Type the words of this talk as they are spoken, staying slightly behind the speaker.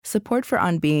Support for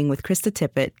On Being with Krista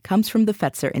Tippett comes from the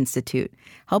Fetzer Institute,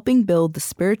 helping build the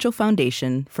spiritual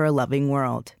foundation for a loving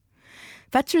world.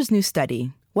 Fetzer's new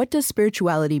study, What Does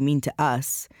Spirituality Mean to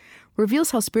Us?,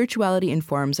 reveals how spirituality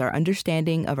informs our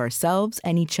understanding of ourselves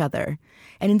and each other,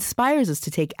 and inspires us to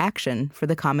take action for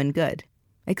the common good.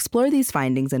 Explore these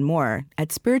findings and more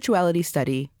at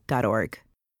spiritualitystudy.org.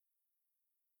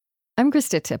 I'm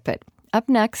Krista Tippett. Up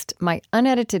next, my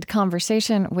unedited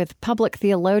conversation with public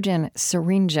theologian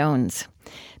Serene Jones.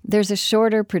 There's a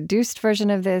shorter, produced version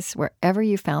of this wherever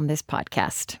you found this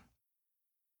podcast.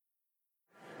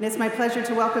 And it's my pleasure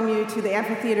to welcome you to the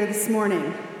amphitheater this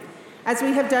morning. As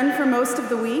we have done for most of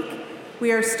the week,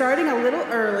 we are starting a little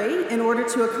early in order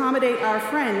to accommodate our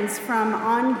friends from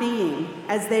On Being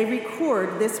as they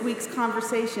record this week's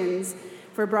conversations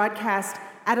for broadcast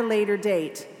at a later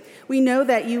date. We know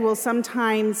that you will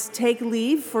sometimes take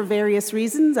leave for various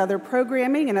reasons, other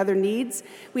programming and other needs.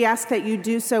 We ask that you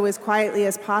do so as quietly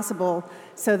as possible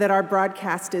so that our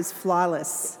broadcast is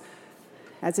flawless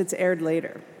as it's aired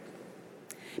later.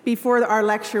 Before our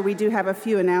lecture, we do have a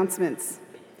few announcements.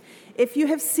 If you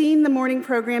have seen the morning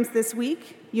programs this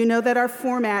week, you know that our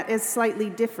format is slightly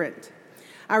different.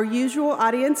 Our usual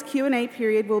audience Q&A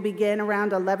period will begin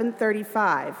around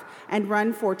 11:35 and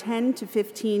run for 10 to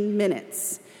 15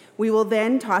 minutes. We will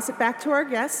then toss it back to our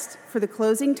guests for the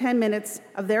closing 10 minutes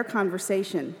of their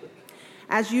conversation.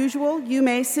 As usual, you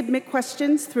may submit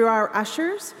questions through our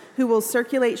ushers, who will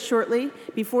circulate shortly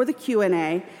before the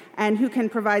Q&A and who can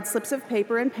provide slips of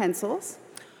paper and pencils.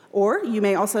 Or you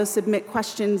may also submit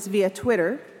questions via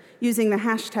Twitter using the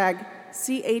hashtag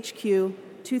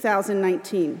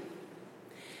CHQ2019.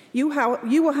 You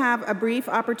will have a brief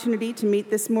opportunity to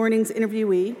meet this morning's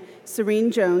interviewee, Serene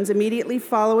Jones, immediately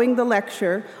following the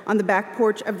lecture on the back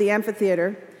porch of the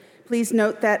amphitheater. Please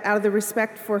note that out of the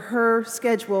respect for her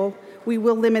schedule, we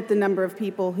will limit the number of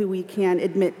people who we can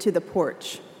admit to the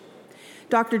porch.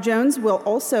 Dr. Jones will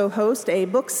also host a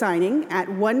book signing at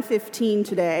 1:15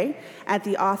 today at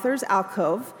the Author's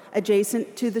Alcove,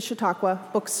 adjacent to the Chautauqua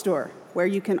bookstore, where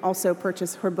you can also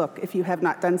purchase her book if you have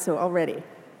not done so already.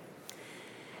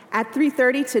 At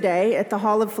 3:30 today at the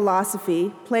Hall of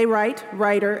Philosophy, playwright,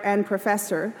 writer, and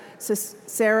professor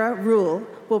Sarah Ruhl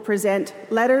will present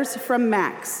Letters from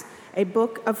Max, a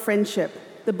book of friendship,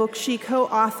 the book she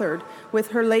co-authored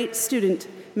with her late student,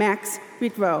 Max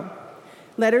Ritvo.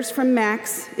 Letters from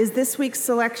Max is this week's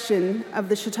selection of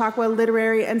the Chautauqua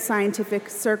Literary and Scientific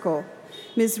Circle.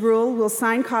 Ms. Ruhl will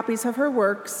sign copies of her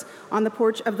works on the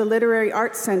porch of the Literary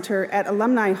Arts Center at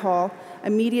Alumni Hall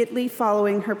immediately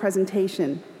following her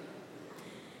presentation.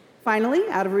 Finally,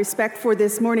 out of respect for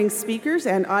this morning's speakers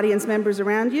and audience members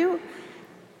around you,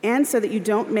 and so that you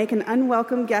don't make an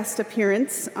unwelcome guest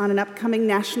appearance on an upcoming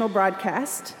national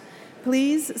broadcast,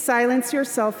 please silence your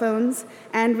cell phones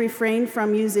and refrain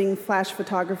from using flash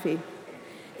photography.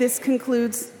 This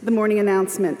concludes the morning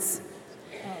announcements.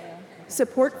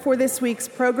 Support for this week's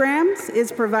programs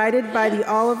is provided by the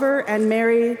Oliver and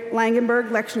Mary Langenberg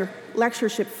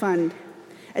Lectureship Fund.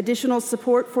 Additional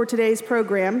support for today's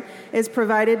program is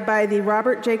provided by the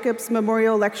Robert Jacobs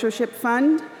Memorial Lectureship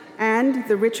Fund and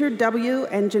the Richard W.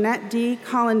 and Jeanette D.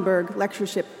 Collenberg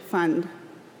Lectureship Fund.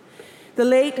 The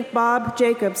late Bob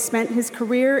Jacobs spent his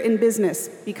career in business,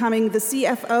 becoming the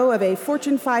CFO of a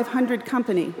Fortune 500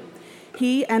 company.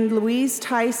 He and Louise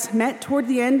Tice met toward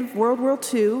the end of World War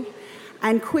II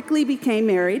and quickly became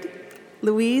married.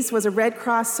 Louise was a Red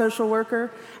Cross social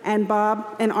worker and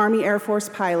Bob an Army Air Force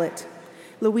pilot.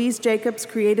 Louise Jacobs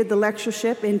created the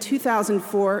lectureship in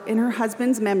 2004 in her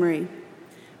husband's memory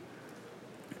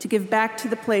to give back to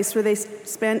the place where they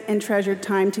spent and treasured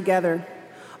time together.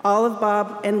 All of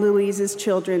Bob and Louise's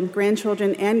children,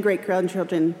 grandchildren, and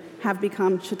great-grandchildren have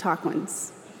become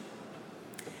Chautauquans.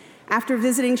 After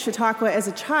visiting Chautauqua as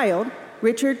a child,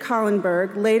 Richard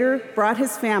Collenberg later brought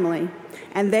his family,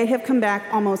 and they have come back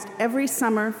almost every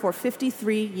summer for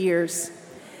 53 years.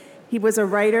 He was a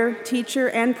writer, teacher,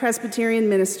 and Presbyterian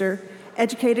minister,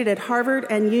 educated at Harvard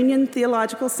and Union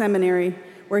Theological Seminary,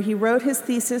 where he wrote his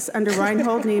thesis under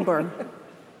Reinhold Niebuhr.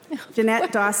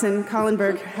 Jeanette Dawson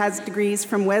Collenberg has degrees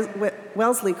from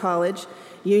Wellesley College,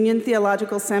 Union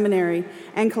Theological Seminary,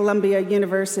 and Columbia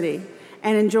University,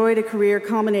 and enjoyed a career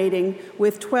culminating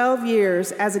with 12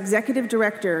 years as executive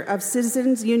director of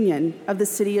Citizens Union of the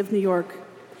City of New York.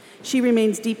 She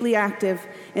remains deeply active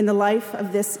in the life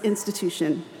of this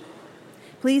institution.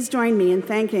 Please join me in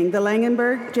thanking the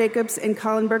Langenberg, Jacobs, and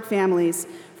Collenberg families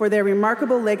for their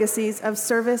remarkable legacies of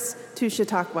service to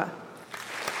Chautauqua.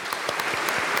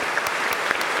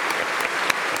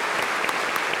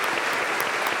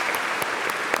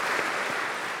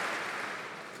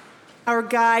 Our Our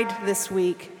guide this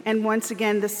week, and once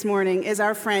again this morning, is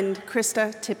our friend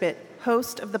Krista Tippett,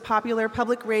 host of the popular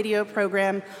public radio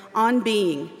program On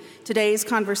Being. Today's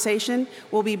conversation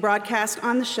will be broadcast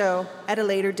on the show at a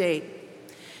later date.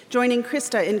 Joining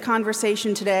Krista in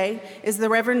conversation today is the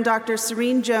Reverend Dr.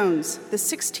 Serene Jones, the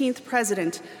 16th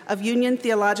president of Union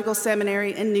Theological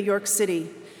Seminary in New York City.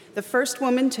 The first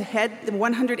woman to head the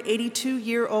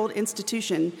 182-year-old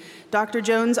institution, Dr.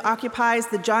 Jones occupies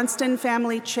the Johnston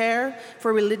Family Chair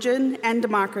for Religion and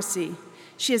Democracy.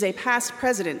 She is a past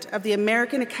president of the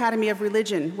American Academy of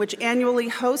Religion, which annually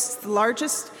hosts the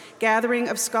largest gathering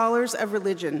of scholars of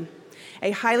religion.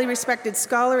 A highly respected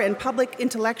scholar and public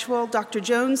intellectual, Dr.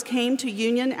 Jones came to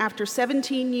Union after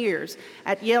 17 years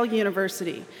at Yale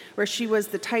University, where she was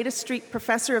the Titus Street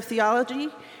Professor of Theology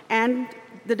and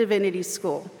the Divinity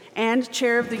School, and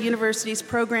chair of the university's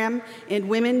program in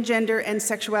Women, Gender, and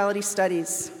Sexuality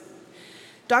Studies.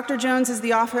 Dr. Jones is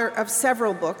the author of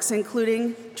several books,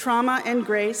 including Trauma and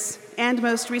Grace, and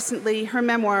most recently, her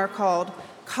memoir called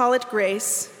Call It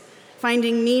Grace,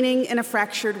 Finding Meaning in a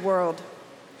Fractured World.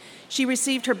 She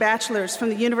received her bachelor's from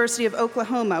the University of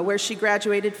Oklahoma, where she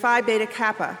graduated Phi Beta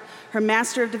Kappa, her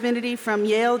Master of Divinity from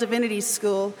Yale Divinity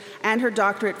School, and her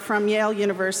doctorate from Yale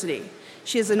University.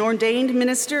 She is an ordained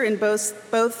minister in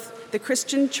both the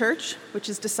Christian Church, which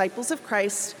is Disciples of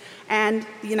Christ, and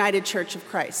the United Church of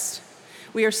Christ.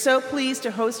 We are so pleased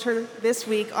to host her this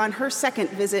week on her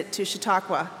second visit to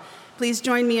Chautauqua. Please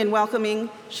join me in welcoming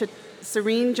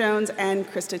Serene Jones and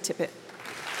Krista Tippett.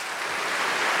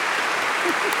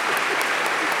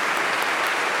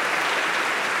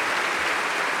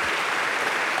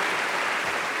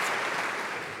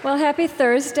 Well, happy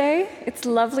Thursday. It's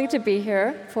lovely to be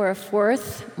here for a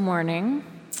fourth morning.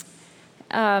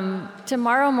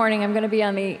 Tomorrow morning, I'm going to be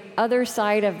on the other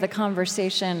side of the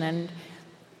conversation. And,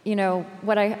 you know,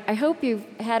 what I hope you've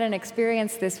had an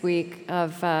experience this week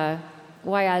of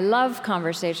why I love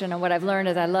conversation, and what I've learned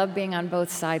is I love being on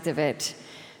both sides of it.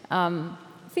 I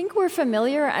think we're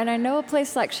familiar, and I know a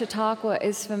place like Chautauqua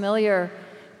is familiar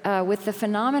with the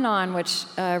phenomenon which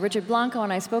Richard Blanco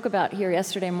and I spoke about here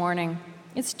yesterday morning.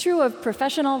 It's true of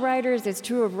professional writers, it's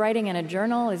true of writing in a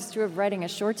journal, it's true of writing a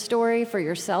short story for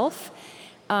yourself,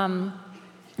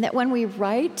 that when we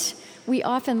write, we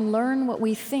often learn what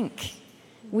we think.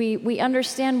 We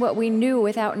understand what we knew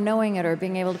without knowing it or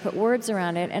being able to put words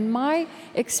around it. And my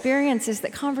experience is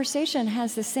that conversation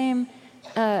has the same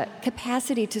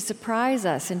capacity to surprise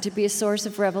us and to be a source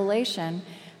of revelation.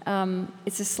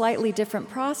 It's a slightly different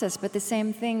process, but the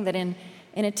same thing, that in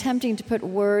attempting to put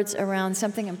words around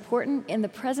something important in the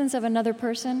presence of another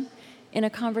person, in a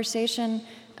conversation,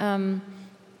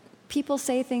 people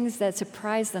say things that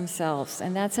surprise themselves,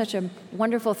 and that's such a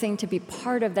wonderful thing to be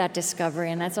part of that discovery,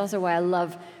 and that's also why I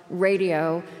love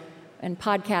radio, and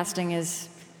podcasting is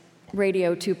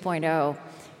radio 2.0,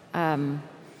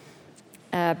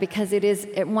 because it is,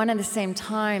 at one and the same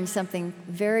time, something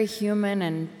very human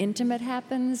and intimate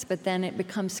happens, but then it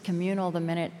becomes communal the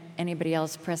minute anybody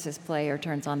else presses play or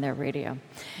turns on their radio.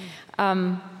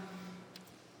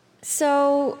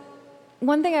 So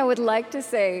one thing I would like to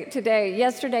say today,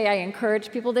 yesterday I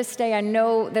encouraged people to stay. I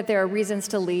know that there are reasons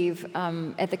to leave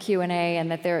at the Q&A,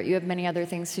 and that you have many other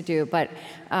things to do, but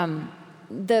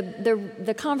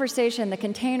the conversation, the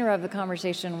container of the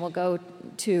conversation will go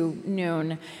to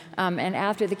noon, and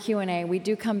after the Q&A, we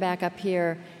do come back up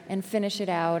here and finish it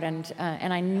out, and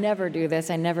I never do this.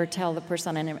 I never tell the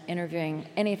person I'm interviewing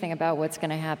anything about what's going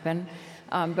to happen,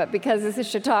 but because this is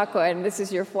Chautauqua and this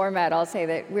is your format, I'll say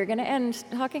that we're going to end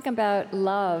talking about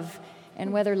love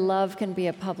and whether love can be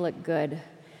a public good.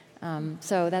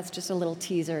 So that's just a little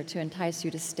teaser to entice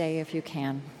you to stay if you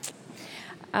can.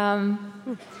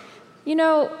 You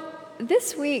know,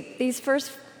 this week, these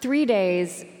first 3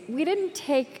 days, we didn't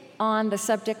take on the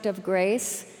subject of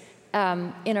grace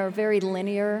in a very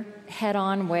linear,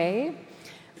 head-on way.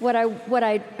 What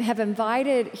I have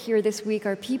invited here this week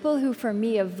are people who, for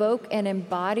me, evoke and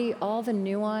embody all the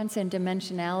nuance and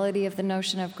dimensionality of the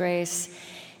notion of grace.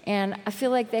 And I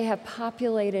feel like they have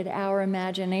populated our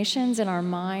imaginations and our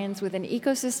minds with an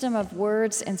ecosystem of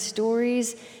words and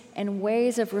stories and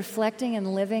ways of reflecting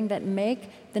and living that make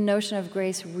the notion of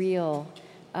grace real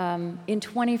in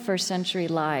 21st century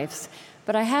lives.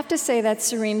 But I have to say that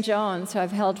Serene Jones, who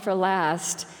I've held for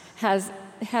last, has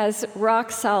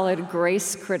rock-solid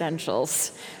grace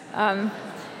credentials.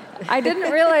 I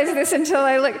didn't realize this until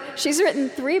I looked. She's written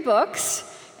 3 books,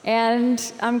 and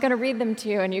I'm going to read them to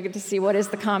you, and you get to see what is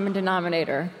the common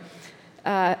denominator.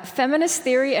 Feminist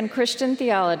Theory and Christian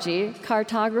Theology,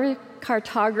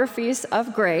 Cartographies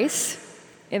of Grace,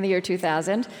 in the year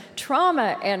 2000,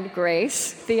 Trauma and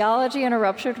Grace, Theology in a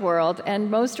Ruptured World,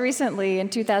 and most recently in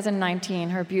 2019,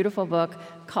 her beautiful book,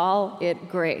 Call It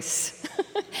Grace.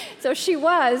 So she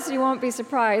was, you won't be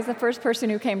surprised, the first person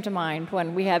who came to mind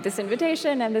when we had this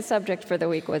invitation and the subject for the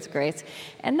week was grace.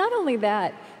 And not only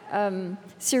that,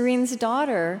 Serene's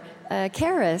daughter,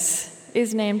 Charis,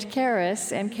 is named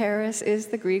Charis, and Charis is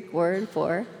the Greek word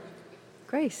for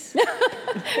Grace.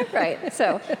 Right,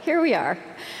 so here we are.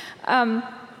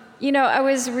 I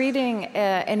was reading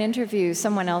an interview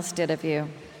someone else did of you,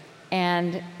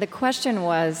 and the question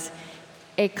was,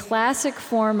 a classic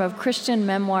form of Christian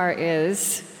memoir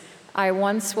is, I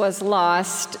once was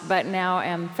lost, but now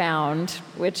am found,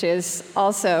 which is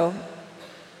also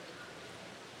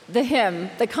the hymn,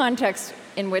 the context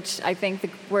in which I think the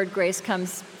word grace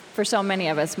comes for so many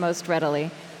of us most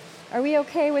readily. Are we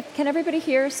okay with, can everybody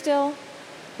hear still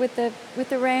with the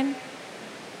rain?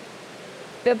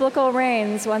 Biblical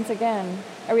rains once again.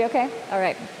 Are we okay? All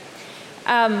right.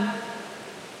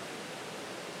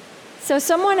 So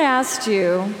someone asked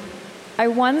you, I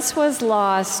once was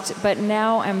lost, but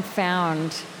now am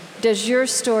found. Does your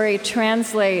story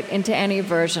translate into any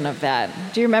version of that?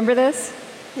 Do you remember this?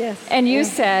 Yes. And you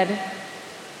said,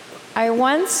 I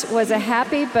once was a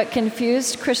happy but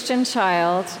confused Christian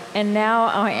child, and now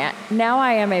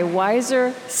I am a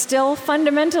wiser, still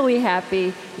fundamentally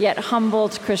happy, yet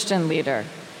humbled Christian leader.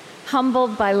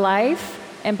 Humbled by life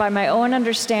and by my own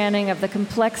understanding of the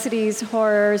complexities,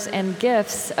 horrors, and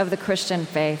gifts of the Christian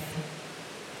faith.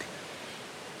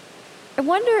 I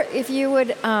wonder if you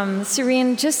would,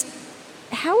 Serene, just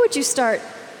how would you start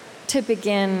to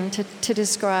begin to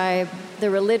describe the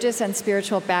religious and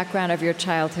spiritual background of your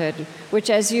childhood,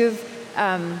 which, as you've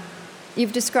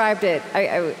described it,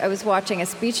 I was watching a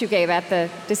speech you gave at the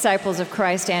Disciples of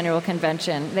Christ annual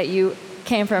convention, that you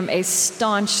came from a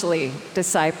staunchly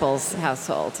disciples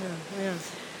household.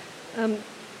 Yeah.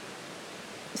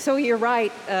 So you're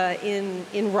right.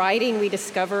 In writing, we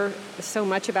discover so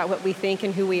much about what we think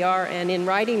and who we are. And in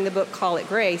writing the book, Call It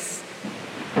Grace,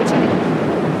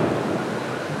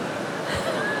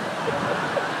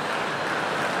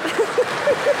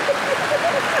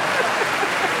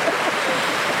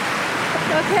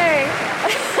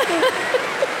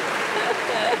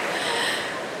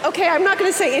 Okay, I'm not going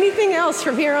to say anything else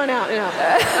from here on out. No.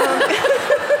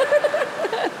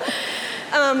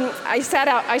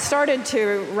 I started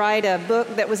to write a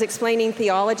book that was explaining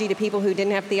theology to people who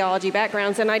didn't have theology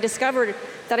backgrounds, and I discovered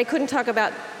that I couldn't talk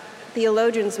about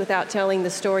theologians without telling the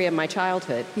story of my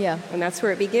childhood. Yeah. And that's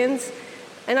where it begins.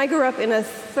 And I grew up in a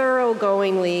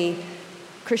thoroughgoingly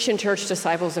Christian Church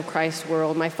Disciples of Christ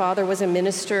world. My father was a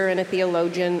minister and a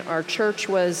theologian. Our church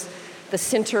was the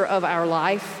center of our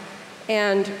life.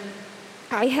 And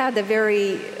I had the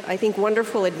very, I think,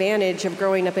 wonderful advantage of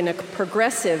growing up in a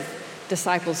progressive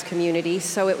disciples community.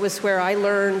 So it was where I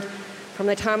learned from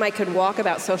the time I could walk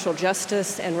about social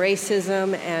justice and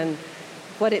racism and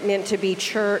what it meant to be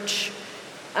church.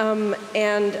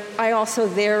 And I also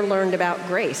there learned about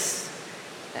grace.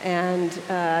 And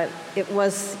it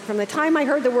was from the time I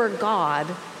heard the word God,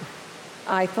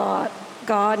 I thought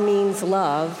God means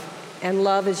love, and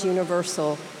love is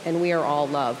universal, and we are all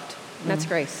loved. That's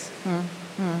grace.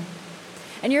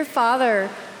 And your father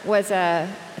was a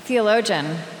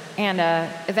theologian and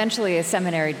eventually a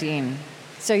seminary dean.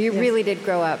 So you really did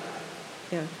grow up,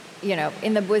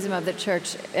 in the bosom of the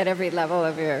church at every level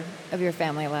of your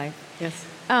family life. Yes.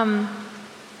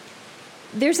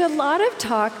 There's a lot of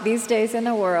talk these days in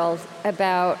the world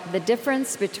about the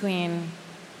difference between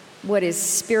what is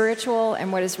spiritual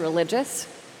and what is religious.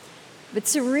 But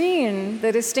Serene,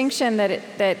 the distinction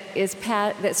that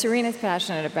Serene is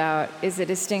passionate about is the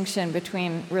distinction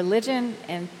between religion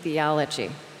and theology.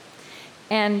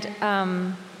 And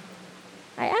I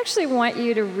actually want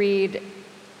you to read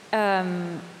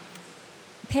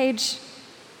page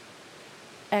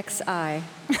XI.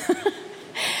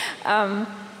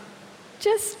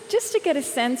 Just to get a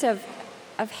sense of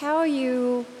how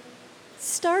you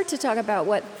start to talk about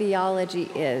what theology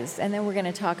is, and then we're going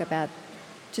to talk about,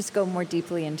 just go more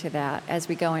deeply into that as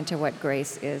we go into what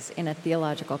grace is in a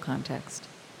theological context.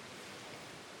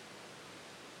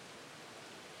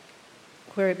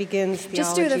 Where it begins, theology.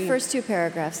 Just do the first two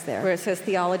paragraphs there. Where it says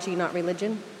theology, not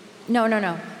religion?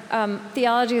 No.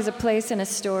 Theology is a place and a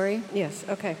story. Yes,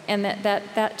 okay. And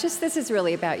that this is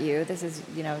really about you. This is,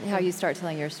 how you start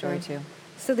telling your story too.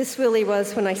 So this really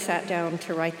was, when I sat down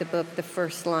to write the book, the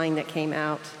first line that came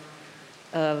out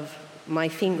of my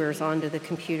fingers onto the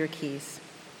computer keys.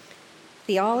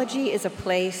 Theology is a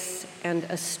place and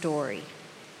a story.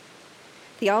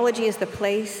 Theology is the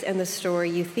place and the story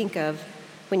you think of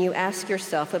when you ask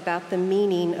yourself about the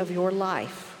meaning of your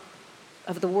life,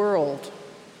 of the world,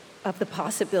 of the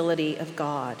possibility of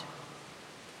God.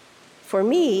 For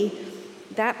me,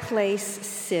 that place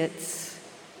sits,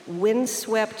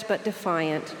 windswept but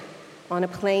defiant, on a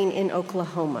plain in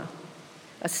Oklahoma,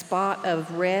 a spot of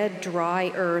red,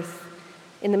 dry earth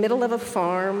in the middle of a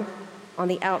farm on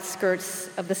the outskirts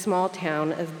of the small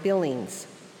town of Billings.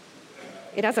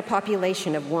 It has a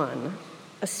population of one,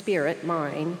 a spirit,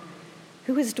 mine,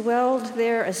 who has dwelled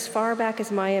there as far back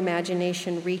as my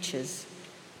imagination reaches.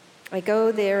 I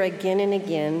go there again and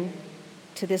again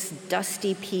to this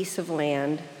dusty piece of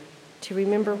land to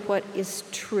remember what is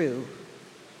true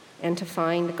and to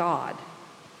find God.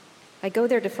 I go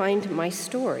there to find my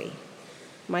story,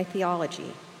 my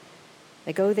theology.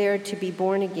 I go there to be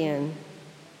born again,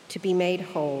 to be made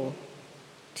whole,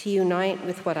 to unite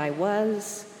with what I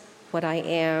was, what I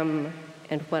am,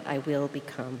 and what I will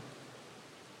become.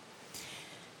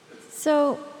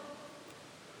 So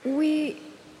we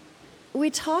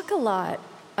talk a lot.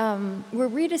 We're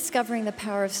rediscovering the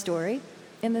power of story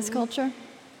in this culture,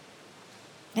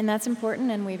 and that's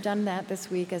important, and we've done that this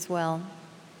week as well.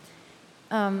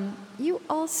 You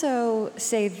also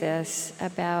say this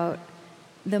about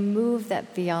the move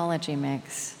that theology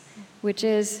makes, which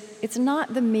is it's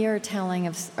not the mere telling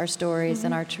of our stories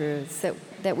and our truths,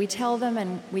 that we tell them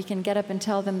and we can get up and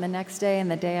tell them the next day and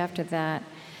the day after that.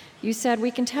 You said we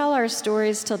can tell our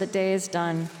stories till the day is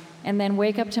done and then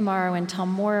wake up tomorrow and tell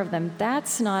more of them.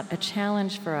 That's not a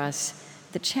challenge for us.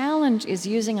 The challenge is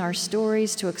using our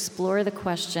stories to explore the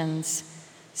questions,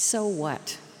 so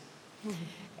what?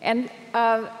 And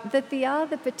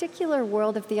the particular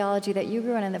world of theology that you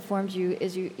grew in and that formed you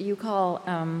is you call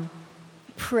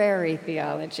prairie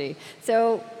theology.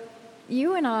 So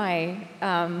you and I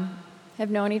have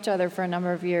known each other for a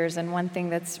number of years, and one thing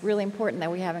that's really important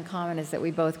that we have in common is that we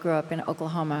both grew up in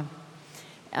Oklahoma.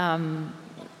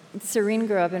 Serene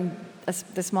grew up in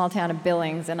the small town of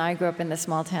Billings, and I grew up in the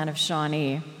small town of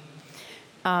Shawnee.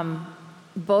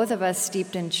 Both of us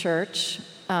steeped in church.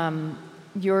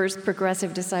 Yours,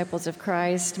 Progressive Disciples of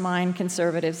Christ, mine,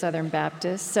 Conservative Southern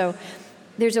Baptist. So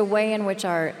there's a way in which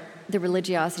the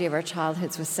religiosity of our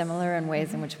childhoods was similar and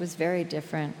ways in which was very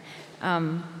different.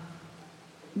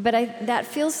 But that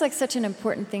feels like such an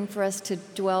important thing for us to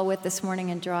dwell with this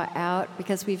morning and draw out,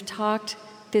 because we've talked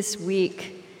this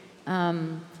week.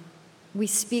 We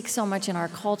speak so much in our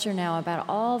culture now about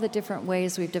all the different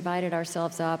ways we've divided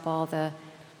ourselves up, all the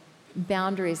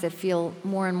boundaries that feel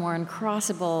more and more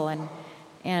uncrossable,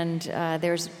 and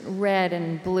there's red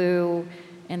and blue,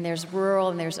 and there's rural,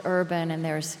 and there's urban, and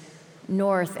there's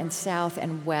north and south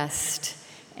and west.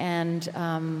 And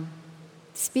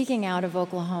speaking out of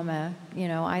Oklahoma,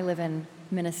 I live in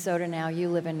Minnesota now, you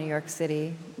live in New York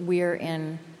City, we're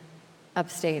in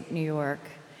upstate New York,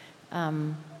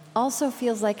 also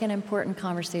feels like an important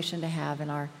conversation to have in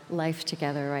our life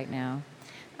together right now.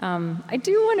 I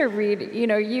do want to read,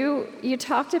 you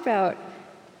talked about,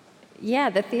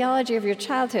 the theology of your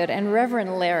childhood, and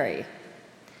Reverend Larry,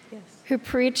 Yes. who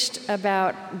preached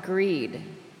about greed.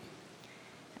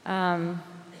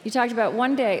 You talked about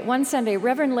one Sunday,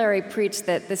 Reverend Larry preached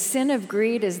that the sin of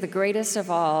greed is the greatest of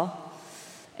all.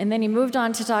 And then he moved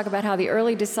on to talk about how the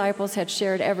early disciples had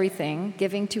shared everything,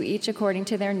 giving to each according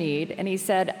to their need. And he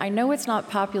said, I know it's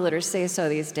not popular to say so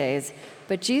these days,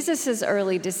 but Jesus'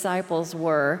 early disciples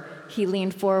were, he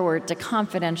leaned forward to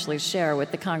confidentially share with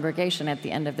the congregation at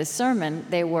the end of the sermon,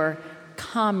 they were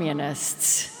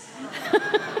communists.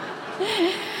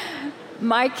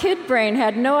 My kid brain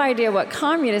had no idea what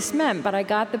communist meant, but I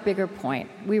got the bigger point.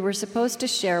 We were supposed to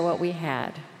share what we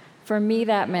had. For me,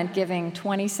 that meant giving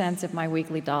 20 cents of my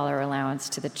weekly dollar allowance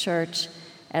to the church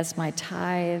as my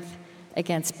tithe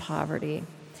against poverty.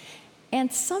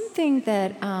 And something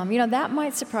that, that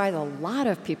might surprise a lot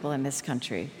of people in this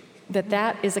country,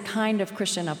 that is a kind of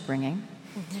Christian upbringing.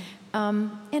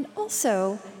 And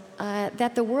also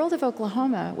that the world of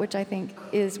Oklahoma, which I think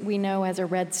we know as a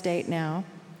red state now,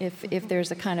 if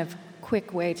there's a kind of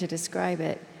quick way to describe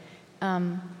it,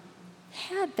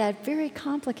 had that very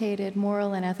complicated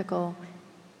moral and ethical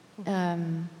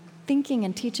thinking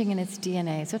and teaching in its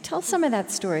DNA. So tell some of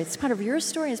that story. It's part of your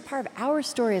story, it's part of our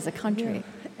story as a country.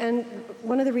 Yeah. And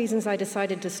one of the reasons I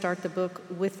decided to start the book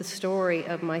with the story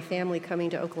of my family coming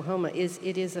to Oklahoma is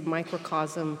it is a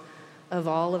microcosm of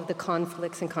all of the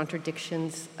conflicts and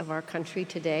contradictions of our country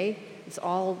today. It's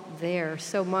all there.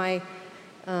 So my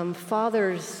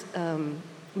father's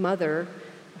mother,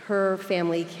 her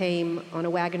family came on a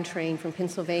wagon train from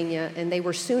Pennsylvania, and they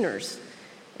were Sooners.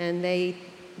 And they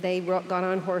got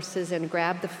on horses and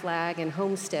grabbed the flag and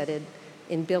homesteaded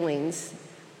in Billings.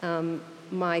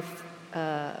 My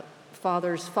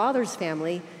father's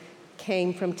family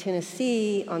came from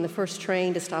Tennessee on the first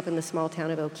train to stop in the small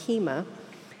town of Okemah,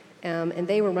 and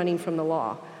they were running from the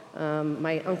law.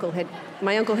 My uncle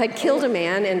had killed a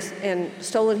man and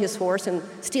stolen his horse, and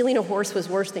stealing a horse was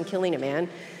worse than killing a man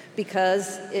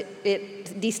because it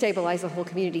destabilized the whole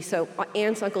community. So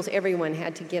aunts, uncles, everyone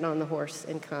had to get on the horse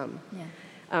and come.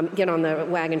 Yeah. Get on the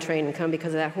wagon train and come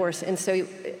because of that horse. And so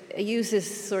I use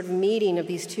this sort of meeting of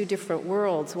these two different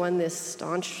worlds, one this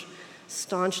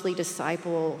staunchly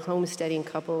disciple homesteading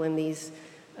couple and these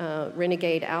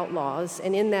renegade outlaws.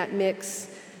 And in that mix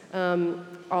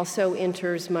also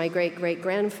enters my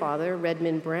great-great-grandfather,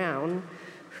 Redmond Brown,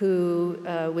 who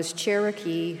was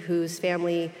Cherokee, whose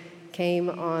family came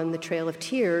on the Trail of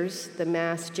Tears, the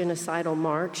mass genocidal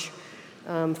march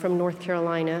from North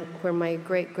Carolina, where my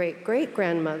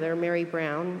great-great-great-grandmother, Mary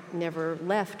Brown, never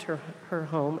left her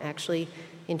home, actually,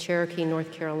 in Cherokee,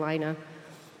 North Carolina.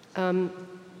 And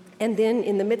then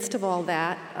in the midst of all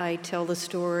that, I tell the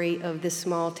story of this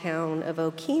small town of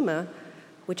Okemah,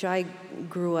 which I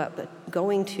grew up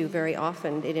going to very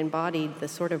often. It embodied the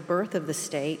sort of birth of the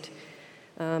state.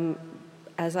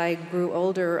 As I grew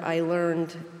older, I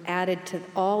learned, added to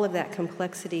all of that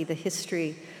complexity, the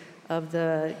history of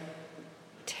the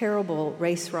terrible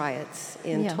race riots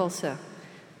in Tulsa,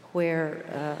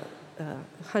 where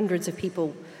hundreds of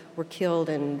people were killed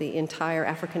and the entire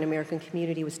African-American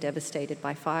community was devastated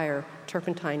by fire,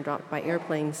 turpentine dropped by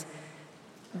airplanes.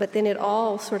 But then it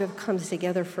all sort of comes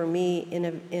together for me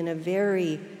in a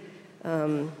very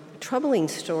troubling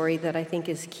story that I think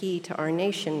is key to our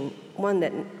nation, one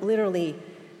that literally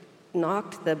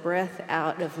knocked the breath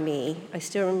out of me. I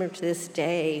still remember to this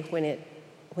day when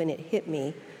it hit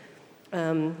me.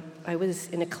 I was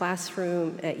in a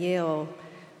classroom at Yale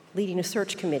leading a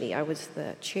search committee. I was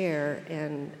the chair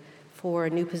and for a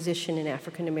new position in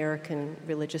African American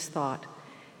religious thought.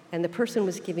 And the person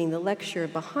was giving the lecture.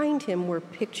 Behind him were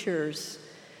pictures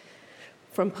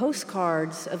from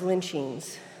postcards of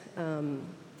lynchings.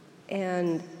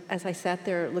 And as I sat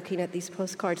there looking at these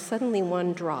postcards, suddenly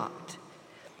one dropped.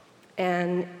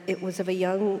 And it was of a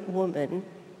young woman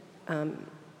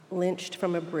lynched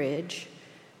from a bridge.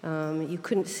 You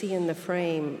couldn't see in the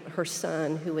frame her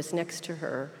son, who was next to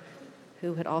her,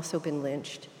 who had also been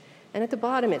lynched. And at the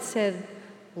bottom it said,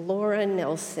 Laura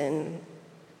Nelson,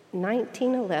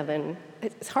 1911.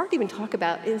 It's hard to even talk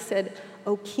about. It said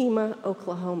Okemah,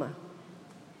 Oklahoma.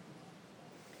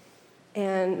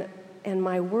 And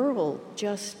my world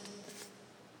just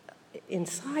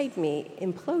inside me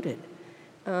imploded.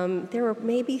 There were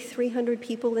maybe 300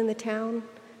 people in the town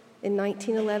in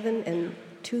 1911, and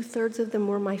 2/3 of them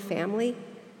were my family.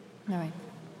 All right.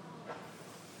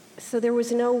 So there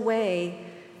was no way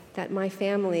that my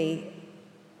family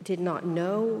did not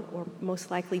know or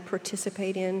most likely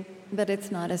participate in. But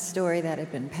it's not a story that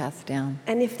had been passed down.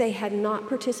 And if they had not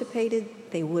participated,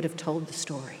 they would have told the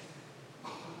story.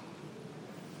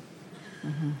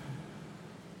 Mm-hmm.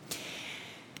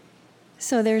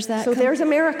 So there's that. So there's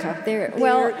America. There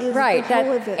is right. The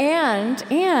whole of it. And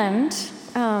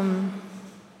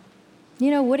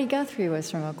Woody Guthrie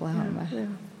was from Oklahoma. Yeah.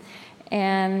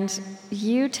 And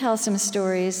you tell some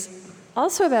stories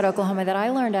also about Oklahoma that I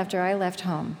learned after I left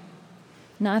home,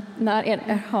 not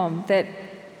at home. That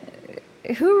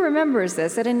who remembers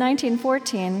this? That in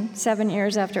 1914, 7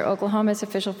 years after Oklahoma's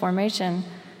official formation,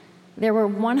 there were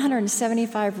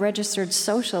 175 registered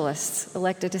socialists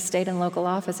elected to state and local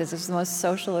offices. It was the most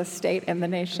socialist state in the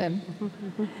nation.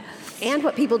 And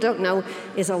what people don't know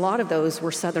is a lot of those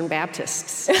were Southern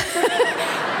Baptists.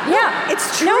 Yeah,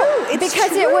 it's true. No, it's because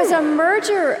true. it was a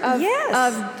merger of, yes.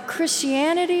 of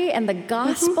Christianity and the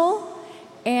gospel,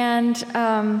 and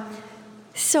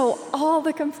so all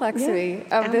the complexity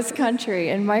of this country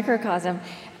in microcosm.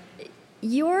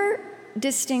 Your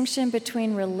distinction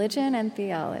between religion and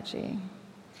theology,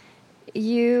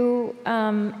 you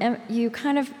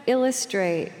kind of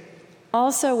illustrate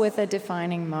also with a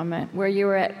defining moment where you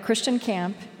were at Christian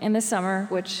camp in the summer,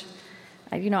 which,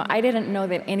 I didn't know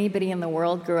that anybody in the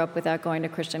world grew up without going to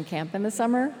Christian camp in the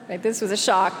summer. This was a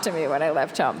shock to me when I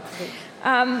left home.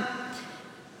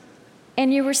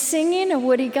 And you were singing a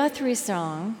Woody Guthrie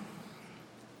song,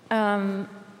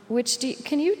 which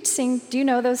can you sing? Do you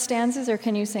know those stanzas, or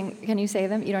can you say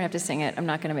them? You don't have to sing it. I'm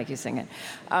not going to make you sing it.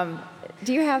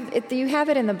 Do you have it? You have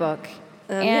it in the book,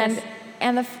 yes.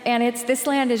 and it's "This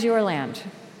Land Is Your Land,"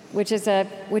 which is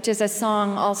a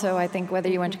song. Also, I think whether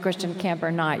you went to Christian camp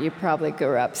or not, you probably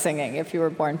grew up singing if you were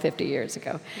born 50 years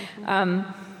ago. But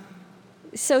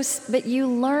you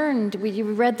learned.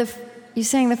 You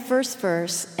sang the first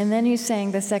verse, and then you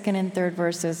sang the second and third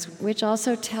verses, which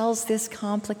also tells this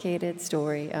complicated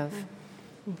story of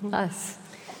us.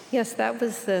 Yes, that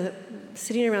was the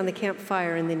sitting around the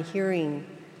campfire and then hearing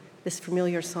this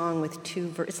familiar song with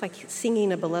it's like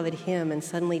singing a beloved hymn and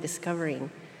suddenly discovering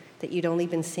that you'd only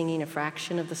been singing a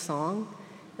fraction of the song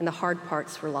and the hard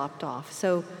parts were lopped off.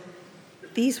 So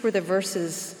these were the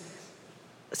verses.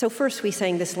 So first we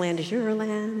sang, "This land is your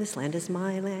land, this land is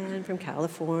my land, from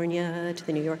California to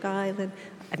the New York Island."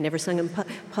 I've never sung in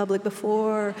public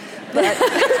before, but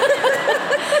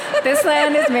This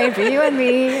land is made for you and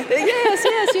me.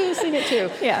 yes, you sing it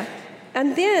too. Yeah.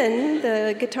 And then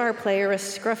the guitar player, a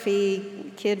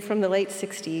scruffy kid from the late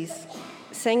 60s,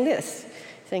 sang this,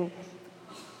 saying,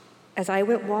 "As I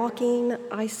went walking,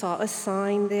 I saw a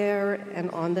sign there,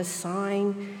 and on the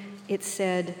sign it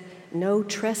said, 'No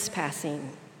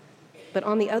trespassing.' But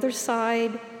on the other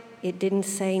side, it didn't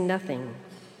say nothing.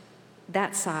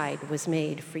 That side was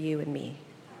made for you and me."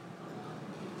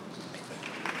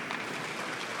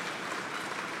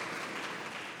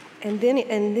 And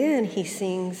then he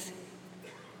sings,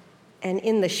 "And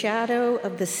in the shadow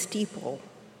of the steeple,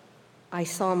 I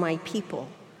saw my people.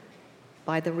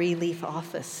 By the relief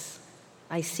office,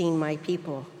 I seen my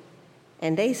people.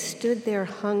 And they stood there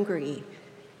hungry,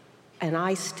 and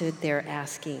I stood there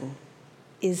asking,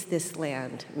 is this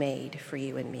land made for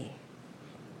you and me?"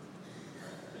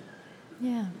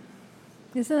 Yeah.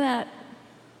 Isn't that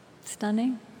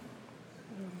stunning?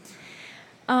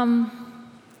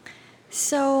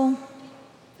 So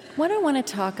what I want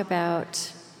to talk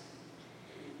about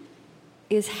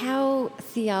is how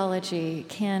theology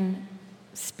can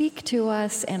speak to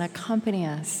us and accompany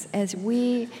us as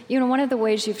we, one of the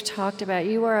ways you've talked about,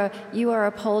 you are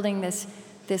upholding this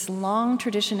long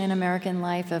tradition in American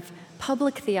life of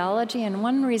public theology, and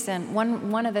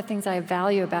one of the things I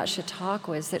value about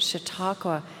Chautauqua is that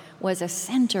Chautauqua was a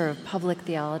center of public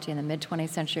theology in the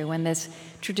mid-20th century when this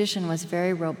tradition was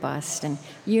very robust. And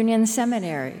Union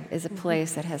Seminary is a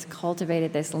place that has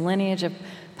cultivated this lineage of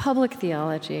public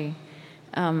theology.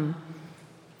 And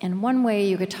one way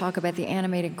you could talk about the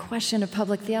animated question of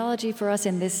public theology for us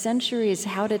in this century is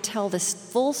how to tell the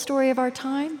full story of our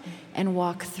time and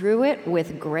walk through it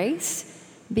with grace,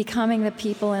 becoming the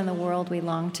people in the world we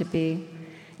long to be.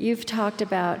 You've talked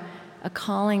about a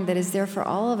calling that is there for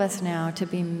all of us now to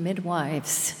be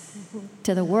midwives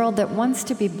to the world that wants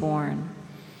to be born.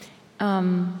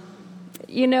 And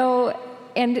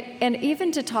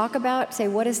even to talk about, say,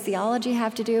 what does theology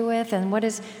have to do with, and what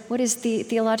is the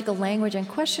theological language and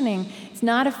questioning? It's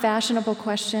not a fashionable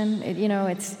question.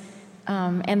 It's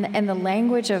and the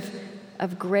language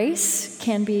of grace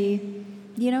can be,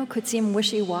 could seem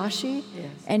wishy-washy. Yes.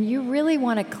 And you really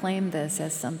want to claim this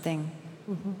as something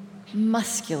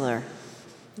muscular,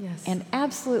 Yes. and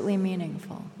absolutely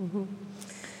meaningful.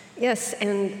 Yes,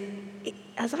 and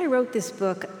as I wrote this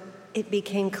book, it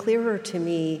became clearer to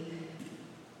me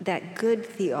that good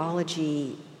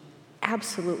theology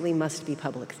absolutely must be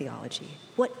public theology.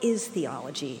 What is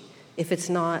theology if it's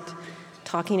not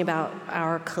talking about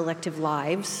our collective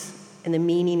lives and the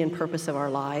meaning and purpose of our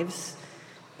lives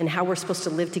and how we're supposed to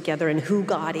live together and who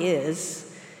God is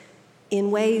in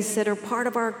ways that are part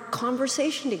of our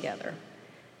conversation together?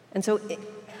 And so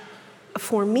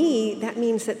for me, that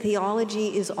means that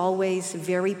theology is always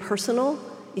very personal.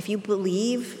 If you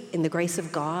believe in the grace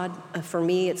of God, for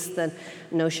me, it's the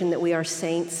notion that we are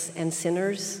saints and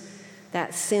sinners.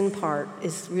 That sin part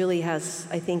really has,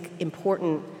 I think,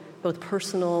 important both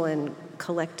personal and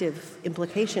collective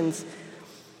implications.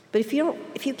 But if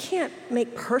you can't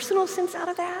make personal sense out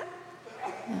of that,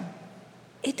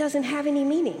 it doesn't have any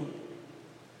meaning.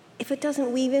 If it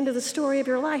doesn't weave into the story of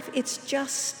your life, it's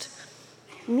just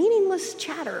meaningless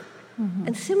chatter.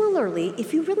 And similarly,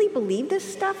 if you really believe this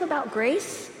stuff about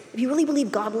grace, if you really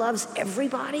believe God loves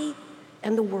everybody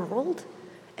and the world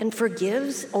and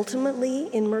forgives ultimately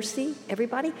in mercy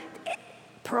everybody, it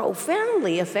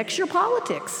profoundly affects your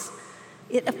politics.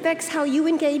 It affects how you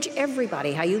engage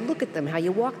everybody, how you look at them, how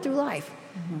you walk through life.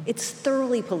 It's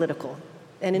thoroughly political.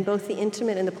 And in both the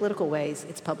intimate and the political ways,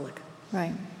 it's public.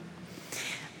 Right.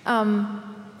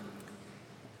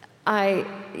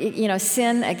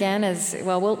 Sin, again, is,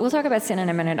 well, we'll talk about sin in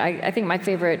a minute. I think my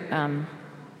favorite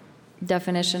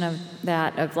definition of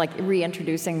that, of like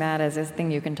reintroducing that as a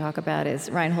thing you can talk about, is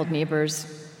Reinhold Niebuhr's,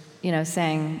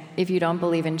 saying, if you don't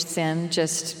believe in sin,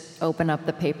 just open up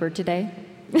the paper today.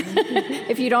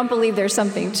 If you don't believe there's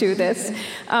something to this.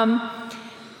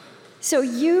 So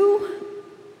you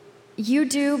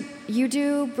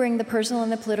do bring the personal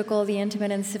and the political, the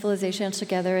intimate and the civilizational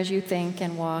together as you think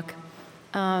and walk.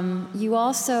 You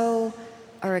also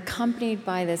are accompanied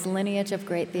by this lineage of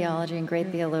great theology and great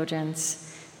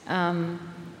theologians.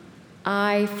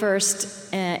 I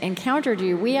first encountered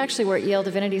you, we actually were at Yale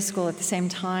Divinity School at the same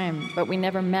time, but we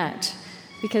never met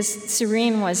because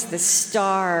Serene was the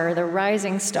star, the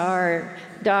rising star,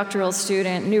 doctoral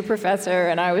student, new professor,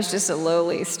 and I was just a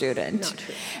lowly student. Not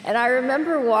true. And I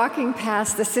remember walking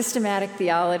past the systematic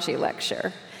theology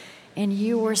lecture, and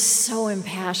you were so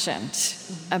impassioned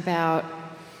about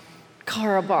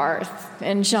Karl Barth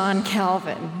and John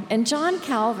Calvin. And John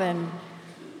Calvin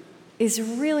is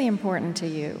really important to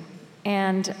you.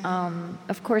 And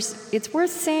of course, it's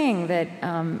worth saying that,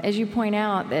 as you point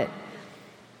out, that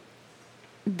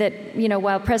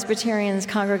while Presbyterians,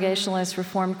 Congregationalists,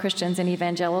 Reformed Christians, and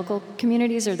evangelical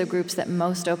communities are the groups that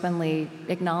most openly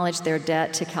acknowledge their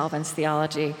debt to Calvin's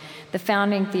theology, the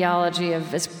founding theology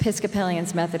of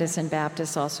Episcopalians, Methodists, and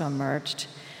Baptists also emerged,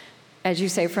 as you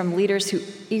say, from leaders who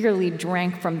eagerly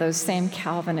drank from those same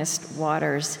Calvinist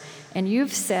waters. And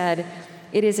you've said,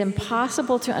 it is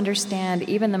impossible to understand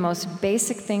even the most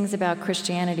basic things about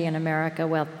Christianity in America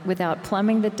without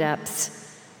plumbing the depths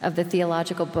of the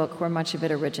theological book where much of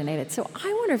it originated. So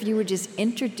I wonder if you would just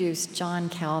introduce John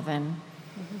Calvin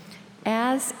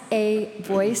as a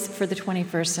voice for the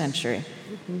 21st century.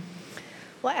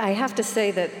 Well, I have to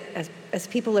say that as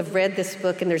people have read this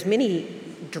book, and there's many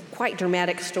quite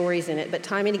dramatic stories in it, but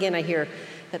time and again I hear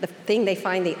that the thing they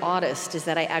find the oddest is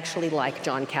that I actually like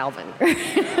John Calvin.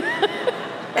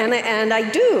 And I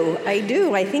do.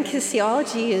 I think his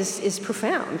theology is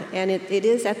profound, and it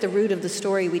is at the root of the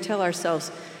story we tell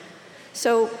ourselves.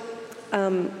 So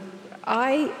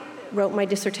I wrote my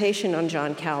dissertation on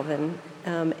John Calvin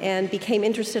and became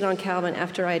interested on Calvin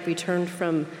after I had returned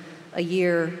from a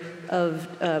year of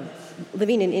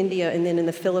living in India and then in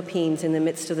the Philippines in the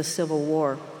midst of the Civil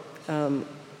War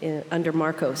under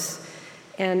Marcos.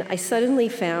 And I suddenly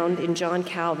found in John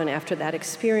Calvin, after that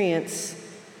experience,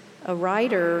 a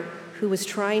writer who was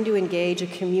trying to engage a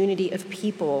community of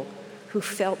people who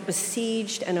felt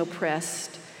besieged and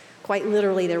oppressed. Quite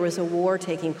literally, there was a war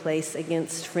taking place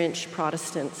against French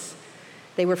Protestants.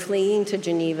 They were fleeing to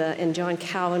Geneva, and John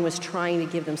Calvin was trying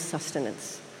to give them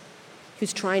sustenance. He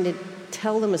was trying to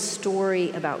tell them a story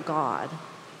about God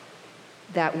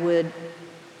that would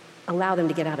allow them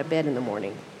to get out of bed in the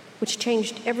morning, which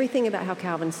changed everything about how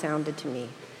Calvin sounded to me.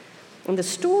 And the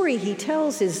story he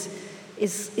tells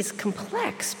is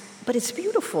complex, but it's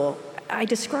beautiful. I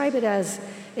describe it as,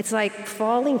 it's like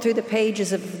falling through the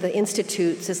pages of the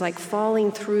Institutes, is like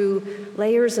falling through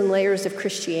layers and layers of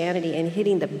Christianity and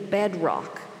hitting the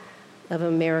bedrock of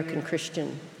American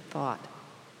Christian thought.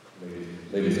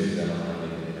 Ladies and gentlemen, I'd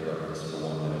like to interrupt this for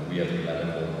 1 minute. We have a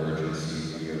medical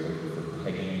emergency. We are looking for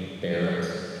Peggy Barrett.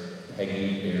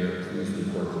 Peggy Barrett, please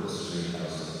report to the Serene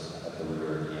House at the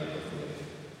rear of the amphitheater.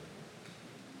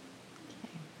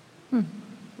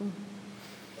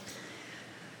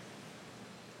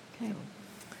 Okay.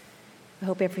 I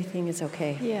hope everything is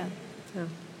okay. Yeah.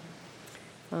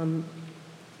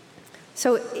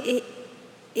 So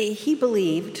he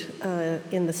believed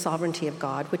in the sovereignty of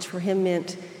God, which for him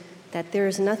meant that there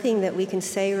is nothing that we can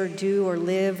say or do or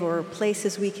live or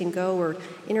places we can go or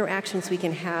interactions we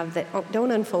can have that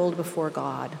don't unfold before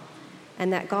God,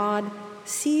 and that God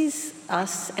sees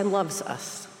us and loves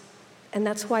us, and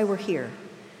that's why we're here.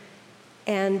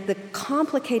 And the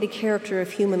complicated character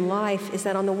of human life is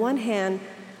that on the one hand,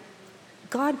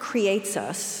 God creates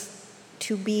us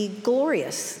to be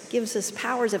glorious, gives us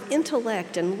powers of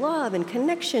intellect and love and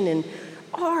connection and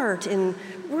art, and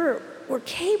we're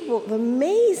capable of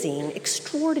amazing,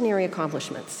 extraordinary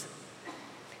accomplishments.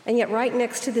 And yet right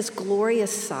next to this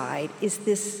glorious side is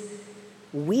this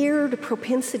weird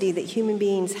propensity that human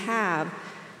beings have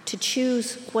to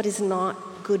choose what is not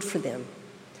good for them,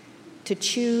 to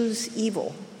choose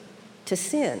evil, to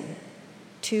sin,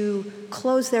 to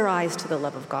close their eyes to the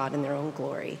love of God and their own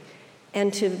glory,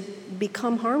 and to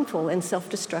become harmful and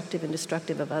self-destructive and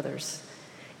destructive of others.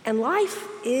 And life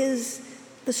is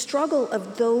the struggle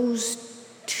of those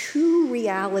two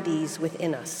realities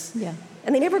within us. Yeah.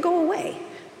 And they never go away.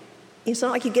 It's not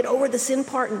like you get over the sin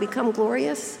part and become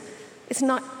glorious. It's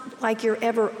not like you're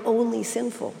ever only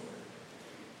sinful.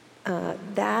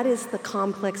 That is the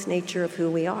complex nature of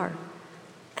who we are.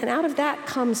 And out of that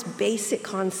comes basic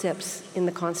concepts in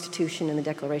the Constitution and the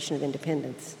Declaration of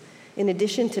Independence, in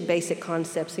addition to basic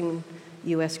concepts in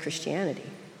U.S. Christianity.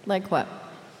 Like what?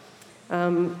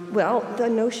 Well, the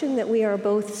notion that we are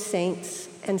both saints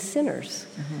and sinners.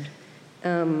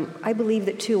 I believe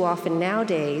that too often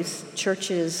nowadays,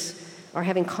 churches are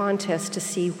having contests to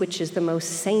see which is the most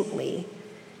saintly,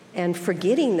 and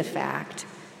forgetting the fact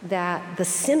that the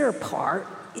sinner part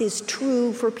is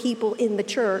true for people in the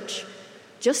church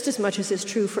just as much as is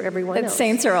true for everyone else. That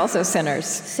saints are also sinners.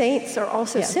 Saints are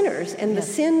also sinners. And the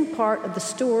sin part of the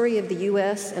story of the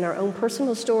U.S. and our own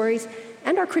personal stories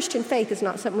and our Christian faith is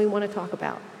not something we want to talk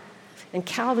about. And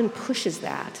Calvin pushes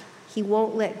that. He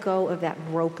won't let go of that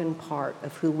broken part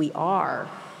of who we are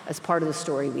as part of the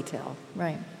story we tell.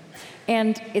 Right.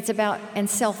 And it's about, and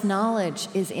self-knowledge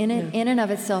is in and of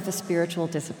itself a spiritual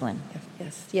discipline.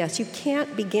 Yes. You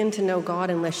can't begin to know God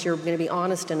unless you're going to be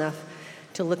honest enough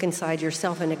to look inside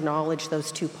yourself and acknowledge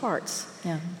those two parts.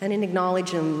 Yeah. And in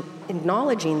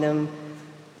acknowledging them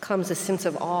comes a sense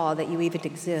of awe that you even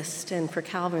exist. And for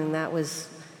Calvin, that was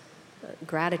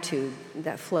gratitude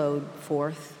that flowed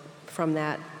forth from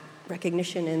that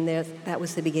recognition, and that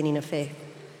was the beginning of faith.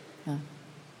 Yeah.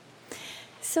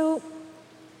 So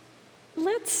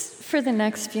let's, for the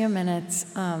next few minutes,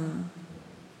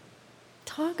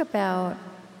 talk about,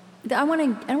 I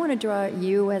want to draw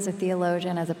you as a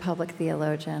theologian, as a public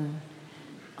theologian,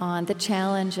 on the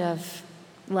challenge of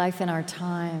life in our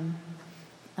time,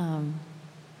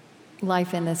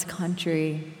 life in this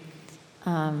country,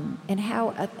 and how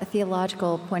a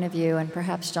theological point of view, and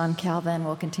perhaps John Calvin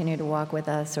will continue to walk with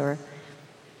us, or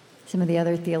some of the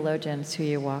other theologians who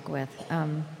you walk with.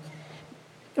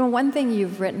 One thing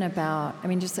you've written about,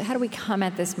 just how do we come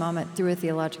at this moment through a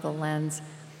theological lens?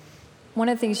 One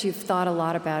of the things you've thought a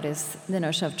lot about is the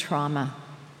notion of trauma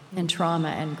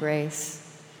and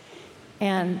grace.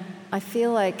 And I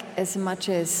feel like as much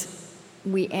as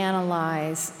we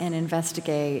analyze and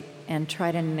investigate and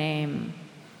try to name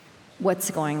what's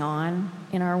going on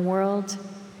in our world,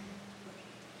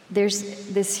 there's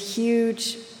this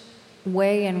huge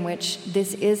way in which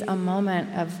this is a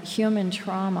moment of human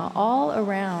trauma all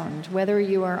around, whether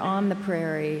you are on the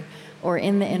prairie or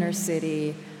in the inner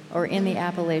city or in the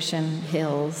Appalachian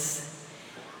Hills.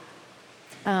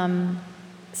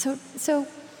 So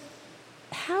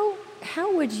how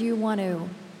would you want to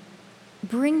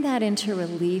bring that into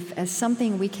relief as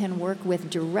something we can work with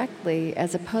directly,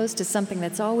 as opposed to something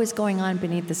that's always going on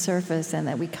beneath the surface and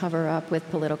that we cover up with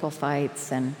political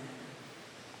fights and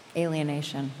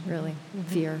alienation, really,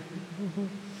 fear?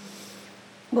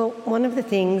 Well, one of the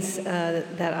things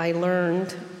that I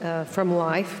learned from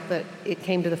life, but it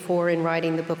came to the fore in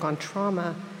writing the book on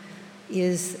trauma,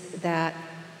 is that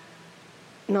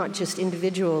not just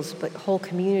individuals, but whole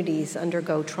communities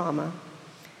undergo trauma.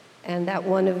 And that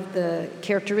one of the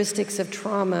characteristics of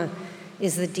trauma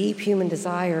is the deep human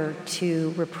desire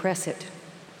to repress it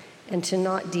and to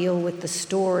not deal with the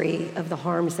story of the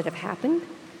harms that have happened.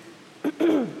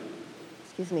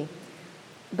 Excuse me.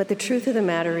 But the truth of the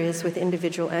matter is, with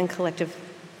individual and collective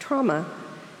trauma,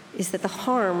 is that the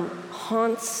harm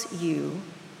haunts you,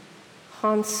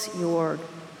 haunts your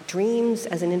dreams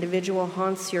as an individual,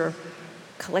 haunts your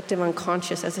collective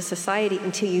unconscious as a society,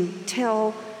 until you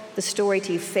tell the story,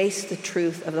 till you face the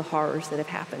truth of the horrors that have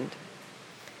happened.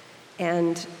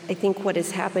 And I think what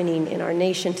is happening in our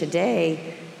nation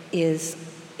today is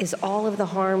all of the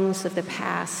harms of the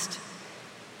past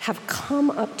have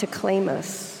come up to claim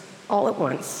us all at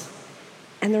once.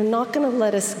 And they're not going to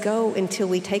let us go until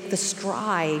we take the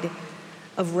stride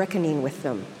of reckoning with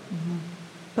them. Mm-hmm.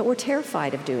 But we're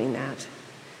terrified of doing that.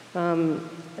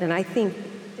 And I think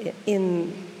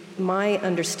in my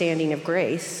understanding of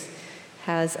grace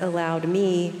has allowed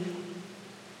me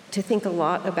to think a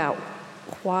lot about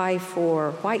why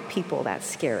for white people that's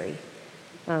scary,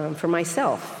 for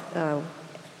myself.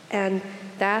 And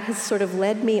that has sort of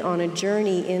led me on a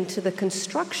journey into the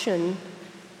construction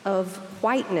of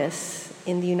whiteness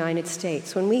in the United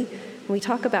States. When we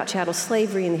talk about chattel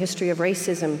slavery and the history of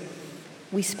racism,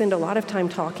 we spend a lot of time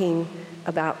talking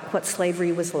about what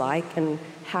slavery was like and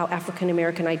how African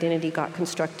American identity got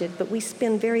constructed, but we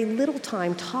spend very little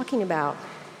time talking about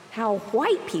how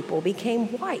white people became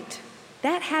white.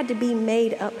 That had to be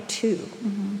made up too.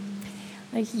 Mm-hmm.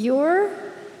 Like your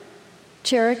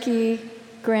Cherokee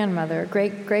grandmother,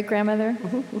 great-grandmother,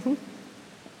 mm-hmm, mm-hmm.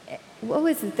 What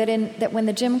was it that when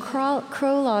the Jim Crow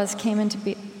laws came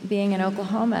into being in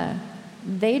Oklahoma,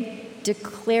 they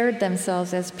declared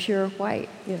themselves as pure white,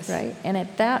 yes, right? And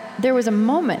at that, there was a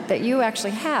moment that you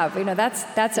actually have.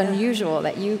 That's unusual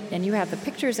that you have the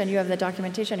pictures and you have the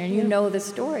documentation and you know the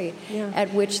story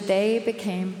at which they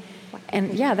became,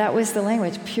 and that was the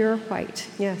language, pure white.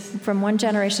 Yes. From one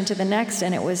generation to the next,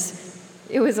 and it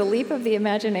was a leap of the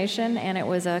imagination, and it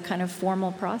was a kind of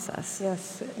formal process.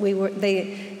 Yes,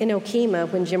 in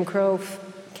Okemah, when Jim Crow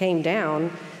came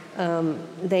down,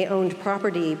 they owned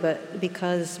property, but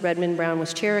because Redmond Brown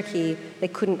was Cherokee, they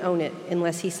couldn't own it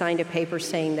unless he signed a paper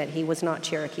saying that he was not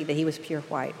Cherokee, that he was pure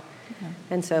white. Okay.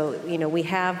 And so, we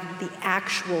have the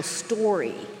actual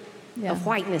story of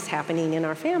whiteness happening in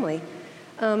our family.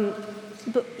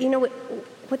 But you know,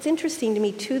 what's interesting to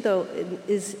me too, though,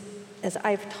 is as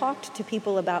I've talked to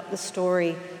people about the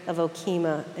story of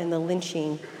Okemah and the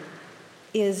lynching,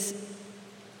 is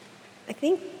I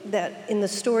think that in the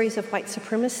stories of white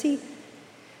supremacy,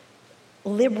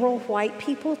 liberal white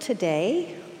people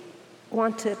today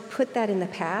want to put that in the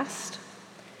past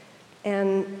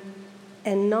and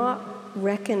not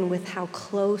reckon with how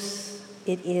close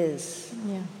it is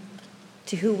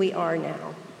to who we are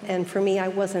now. And for me, I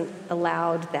wasn't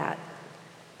allowed that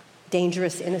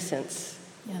dangerous innocence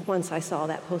once I saw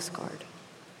that postcard.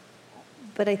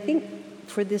 But I think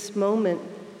for this moment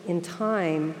in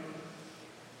time,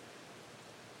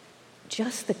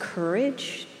 just the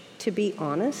courage to be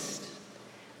honest.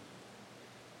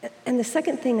 And the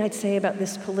second thing I'd say about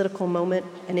this political moment,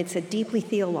 and it's a deeply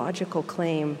theological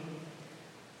claim,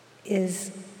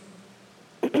 is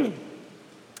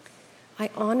I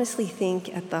honestly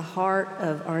think at the heart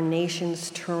of our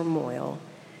nation's turmoil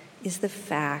is the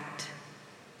fact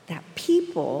that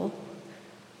people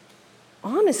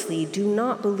honestly do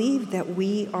not believe that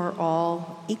we are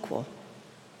all equal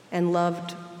and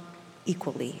loved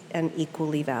equally and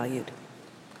equally valued.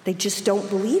 They just don't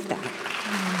believe that.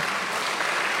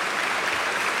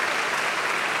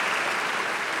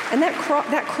 And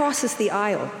that crosses the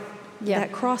aisle. Yeah.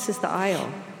 That crosses the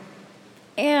aisle.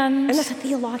 And that's a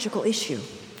theological issue.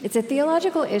 It's a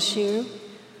theological issue.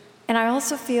 And I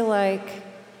also feel like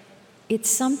it's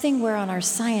something where on our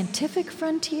scientific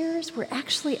frontiers, we're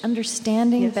actually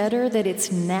understanding better that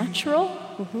it's natural,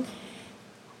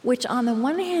 which on the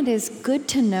one hand is good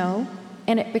to know,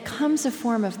 and it becomes a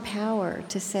form of power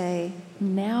to say,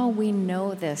 now we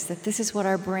know this, that this is what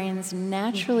our brains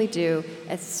naturally do,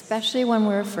 especially when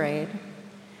we're afraid.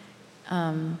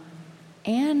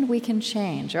 And we can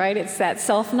change, right? It's that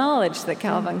self-knowledge that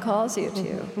Calvin calls you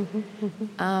to.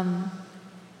 A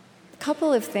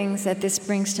couple of things that this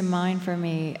brings to mind for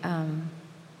me.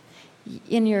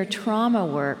 In your trauma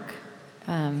work,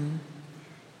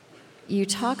 you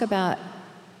talk about,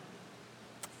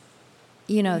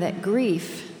 that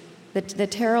grief, the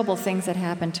terrible things that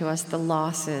happen to us, the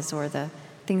losses or the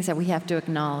things that we have to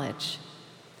acknowledge.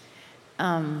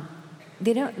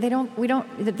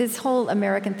 This whole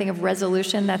American thing of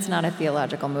resolution, that's not a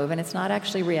theological move, and it's not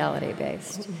actually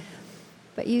reality-based.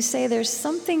 But you say there's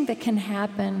something that can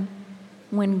happen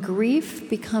when grief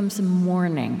becomes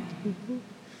mourning,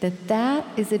 that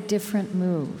is a different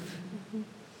move.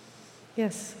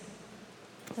 Yes.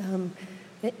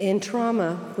 In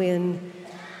trauma, when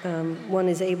one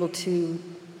is able to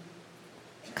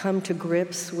come to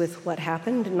grips with what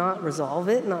happened, not resolve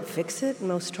it, not fix it,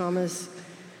 most traumas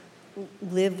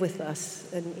live with us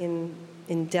in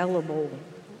indelible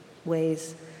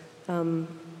ways.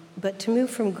 But to move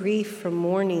from grief, from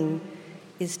mourning,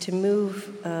 is to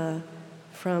move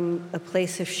from a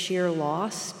place of sheer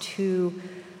loss to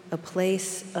a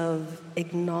place of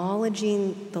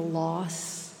acknowledging the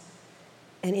loss,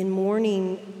 and in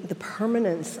mourning, the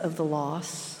permanence of the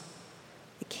loss.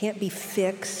 It can't be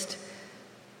fixed,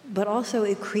 but also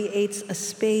it creates a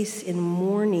space in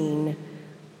mourning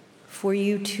for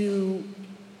you to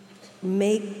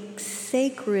make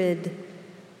sacred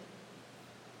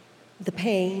the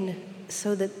pain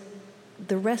so that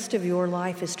the rest of your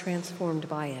life is transformed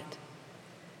by it.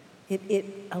 It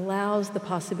allows the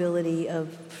possibility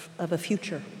of a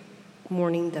future.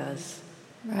 Mourning does.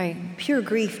 Right. Pure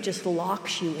grief just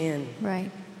locks you in.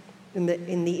 Right. In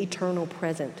the eternal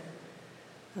present.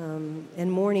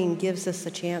 And mourning gives us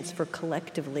a chance for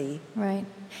collectively. Right.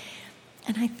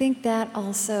 And I think that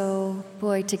also,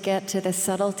 to get to the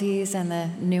subtleties and the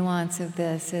nuance of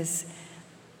this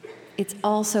it's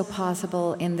also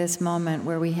possible in this moment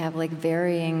where we have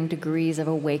varying degrees of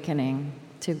awakening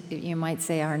to, you might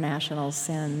say, our national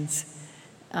sins,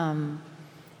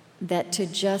 that to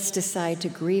just decide to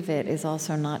grieve it is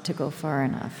also not to go far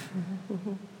enough.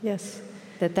 Yes.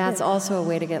 That's also a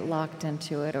way to get locked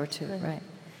into it right.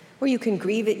 Or you can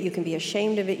grieve it, you can be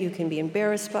ashamed of it, you can be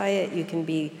embarrassed by it, you can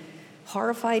be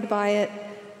horrified by it,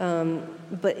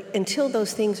 but until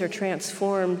those things are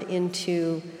transformed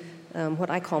into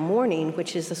what I call mourning,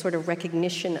 which is a sort of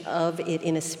recognition of it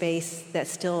in a space that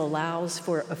still allows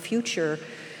for a future,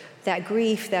 that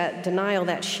grief, that denial,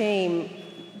 that shame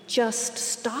just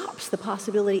stops the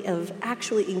possibility of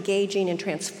actually engaging and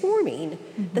transforming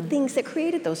the things that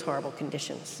created those horrible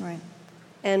conditions. Right.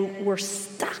 And we're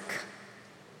stuck.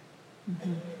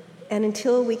 And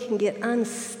until we can get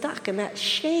unstuck, and that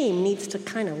shame needs to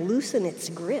kind of loosen its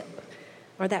grip,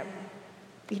 or that,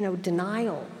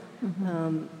 denial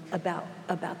about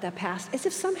that past, as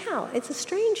if somehow, it's a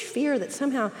strange fear that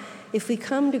somehow, if we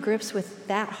come to grips with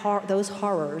those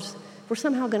horrors, we're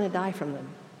somehow going to die from them.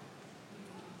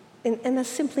 And that's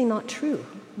simply not true.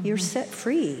 Mm-hmm. You're set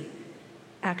free,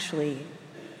 actually,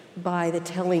 by the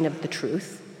telling of the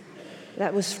truth.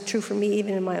 That was true for me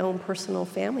even in my own personal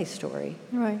family story.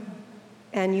 Right.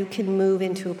 And you can move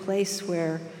into a place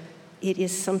where it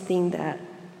is something that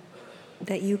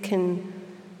you can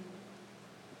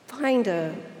find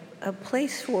a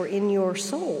place for in your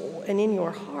soul and in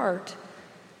your heart,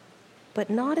 but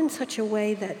not in such a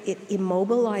way that it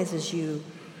immobilizes you,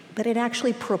 but it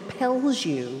actually propels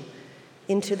you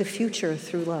into the future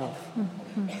through love.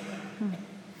 Mm-hmm. Mm-hmm.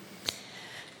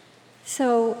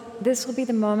 So this will be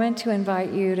the moment to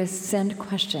invite you to send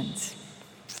questions.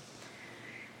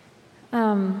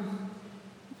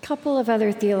 Couple of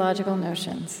other theological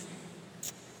notions.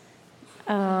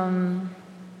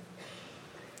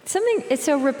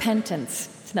 So repentance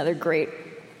is another great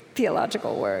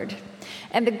theological word.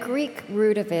 And the Greek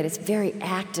root of it is very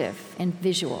active and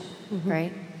visual, mm-hmm.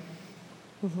 right?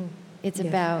 Mm-hmm. It's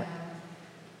about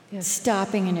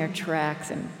stopping in your tracks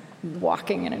and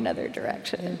walking in another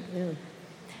direction. Yeah.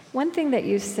 One thing that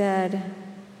you said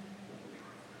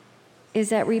is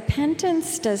that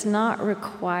repentance does not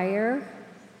require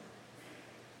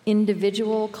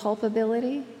individual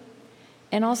culpability,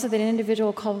 and also that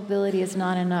individual culpability is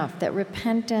not enough, that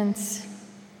repentance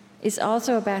is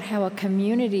also about how a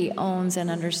community owns and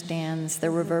understands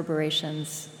the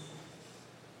reverberations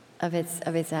of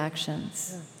its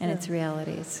actions and its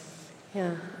realities.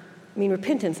 Yeah. I mean,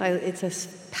 repentance, it's a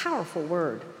powerful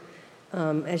word,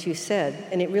 as you said,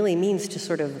 and it really means to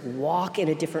sort of walk in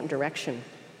a different direction.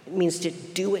 It means to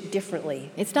do it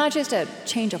differently. It's not just a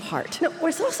change of heart. No, or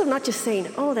it's also not just saying,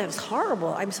 oh, that was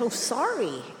horrible, I'm so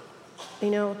sorry.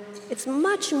 You know, it's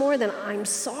much more than I'm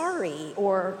sorry,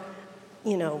 or,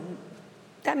 you know,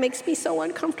 that makes me so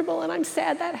uncomfortable and I'm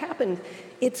sad that happened.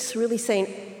 It's really saying,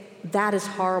 that is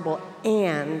horrible,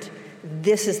 and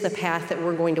this is the path that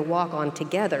we're going to walk on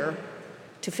together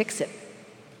to fix it.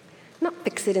 Not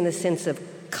fix it in the sense of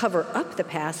cover up the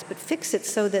past, but fix it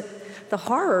so that the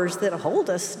horrors that hold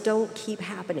us don't keep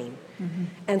happening. Mm-hmm.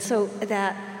 And so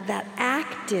that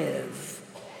active,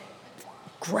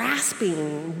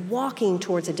 grasping, walking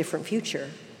towards a different future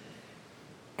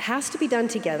has to be done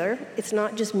together. It's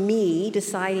not just me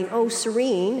deciding, oh,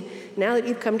 Serene, now that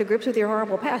you've come to grips with your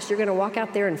horrible past, you're going to walk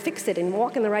out there and fix it and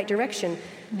walk in the right direction.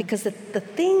 Mm-hmm. Because the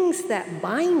things that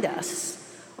bind us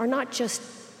are not just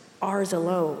ours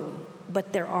alone,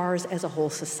 but they're ours as a whole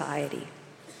society.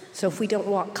 So if we don't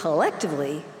walk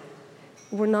collectively,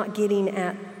 we're not getting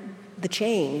at the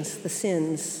chains, the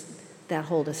sins that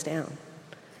hold us down.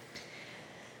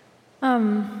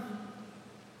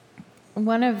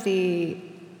 One of the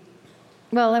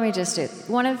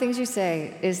things you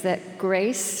say is that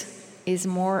grace is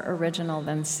more original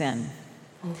than sin.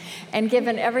 Mm-hmm. And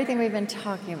given everything we've been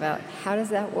talking about, how does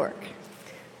that work?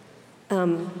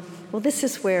 Well, this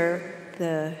is where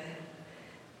the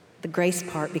grace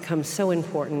part becomes so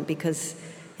important, because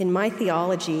in my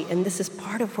theology, and this is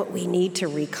part of what we need to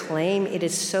reclaim, it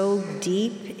is so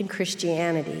deep in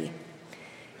Christianity,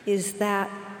 is that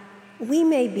we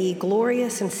may be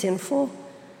glorious and sinful,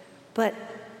 but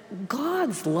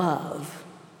God's love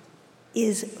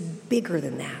is bigger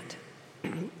than that.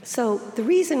 So the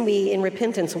reason we in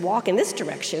repentance walk in this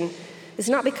direction is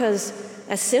not because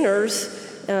as sinners,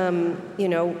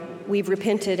 we've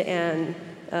repented and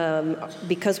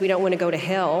because we don't want to go to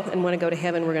hell and want to go to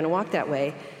heaven, we're going to walk that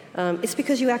way. It's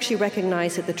because you actually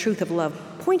recognize that the truth of love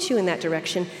points you in that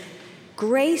direction.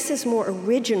 Grace is more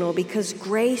original because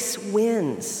grace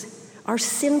wins. Our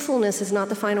sinfulness is not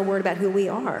the final word about who we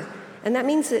are. And that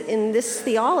means that in this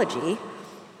theology,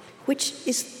 which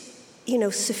is,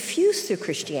 suffused through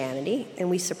Christianity, and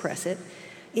we suppress it,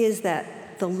 is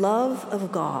that the love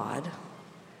of God,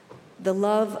 the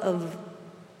love of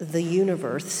the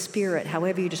universe, spirit,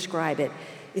 however you describe it,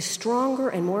 is stronger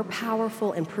and more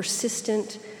powerful and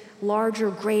persistent,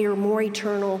 larger, greater, more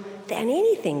eternal than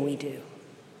anything we do.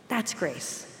 That's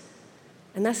grace.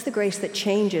 And that's the grace that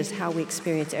changes how we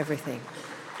experience everything.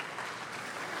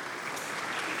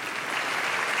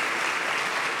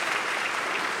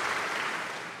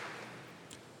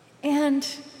 And,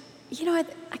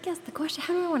 I guess the question,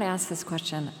 how do I want to ask this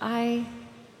question?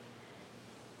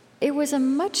 It was a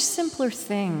much simpler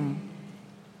thing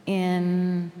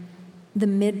in the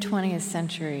mid-20th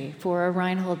century for a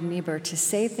Reinhold Niebuhr to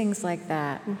say things like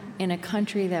that in a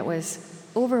country that was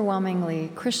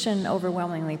overwhelmingly Christian,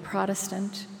 overwhelmingly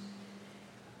Protestant,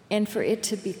 and for it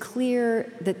to be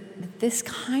clear that this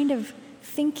kind of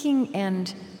thinking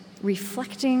and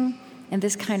reflecting and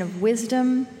this kind of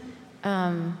wisdom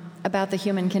about the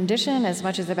human condition as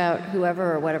much as about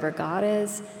whoever or whatever God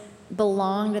is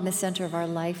belonged in the center of our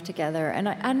life together. And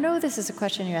I know this is a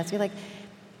question you're asking, like,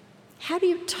 how do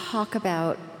you talk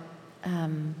about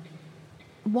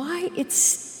why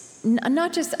it's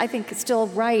not just, I think, still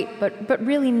right, but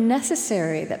really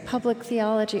necessary that public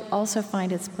theology also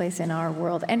find its place in our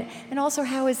world? And also,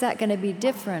 how is that going to be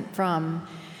different from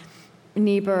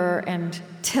Niebuhr and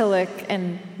Tillich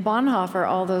and Bonhoeffer,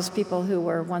 all those people who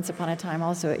were once upon a time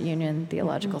also at Union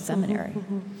Theological Seminary?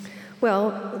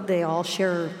 Well, they all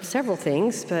share several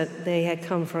things, but they had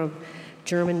come from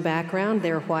German background.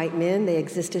 They're white men. They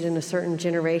existed in a certain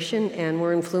generation and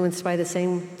were influenced by the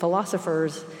same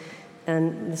philosophers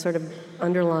and the sort of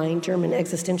underlying German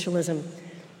existentialism.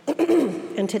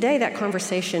 And today that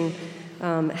conversation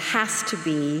has to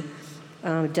be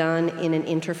done in an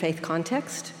interfaith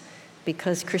context,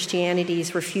 because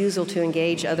Christianity's refusal to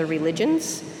engage other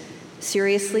religions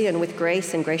seriously and with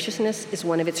grace and graciousness is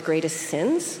one of its greatest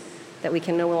sins that we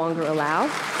can no longer allow.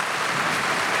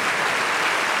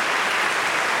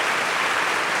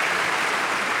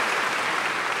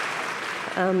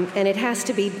 And it has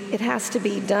to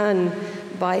be done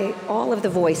by all of the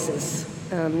voices,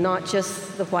 not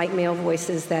just the white male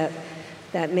voices that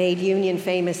made Union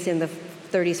famous in the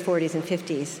 30s, 40s, and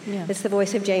 50s. Yeah. It's the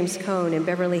voice of James Cone and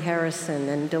Beverly Harrison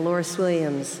and Dolores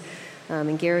Williams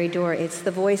and Gary Dorr. It's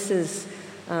the voices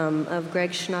of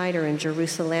Greg Schneider and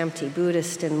Jerusalem,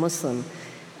 Buddhist and Muslim.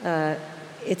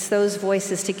 It's those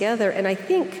voices together, and I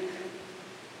think,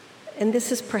 and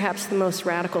this is perhaps the most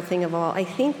radical thing of all, I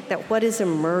think that what is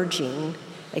emerging,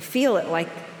 I feel it like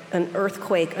an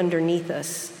earthquake underneath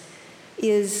us,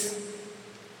 is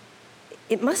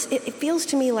it feels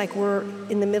to me like we're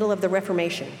in the middle of the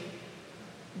Reformation,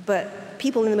 but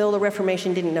people in the middle of the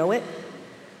Reformation didn't know it.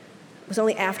 It was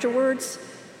only afterwards,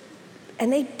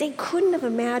 and they couldn't have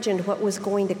imagined what was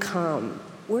going to come.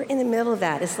 We're in the middle of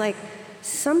that. It's like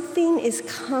something is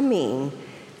coming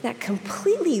that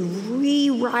completely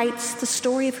rewrites the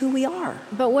story of who we are.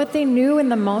 But what they knew in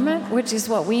the moment, which is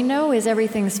what we know, is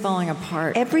everything's falling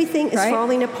apart. Everything is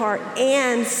falling apart,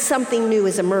 and something new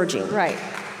is emerging. Right.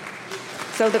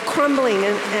 So the crumbling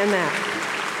and that.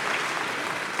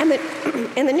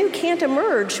 And the new can't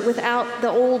emerge without the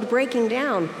old breaking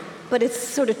down. But it's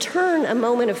sort of turn a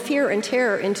moment of fear and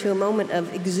terror into a moment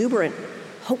of exuberant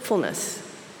hopefulness.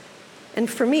 And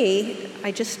for me,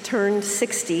 I just turned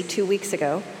 60 2 weeks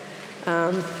ago.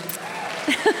 I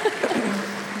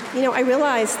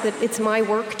realized that it's my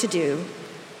work to do,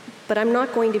 but I'm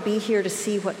not going to be here to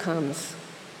see what comes.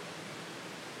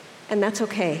 And that's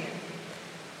okay.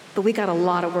 But we got a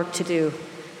lot of work to do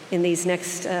in these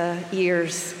next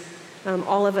years,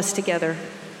 all of us together,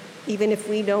 even if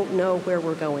we don't know where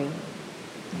we're going.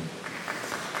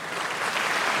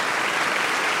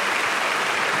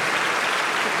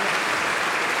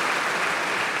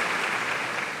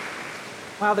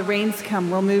 While the rains come,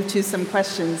 we'll move to some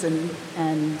questions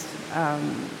and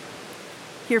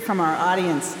hear from our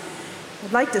audience.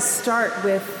 I'd like to start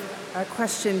with a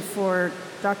question for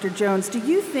Dr. Jones. Do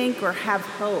you think or have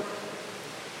hope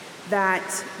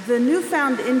that the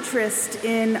newfound interest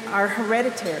in our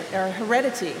heredity,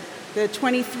 the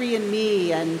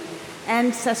 23andMe and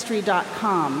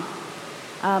Ancestry.com,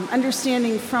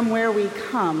 understanding from where we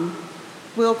come,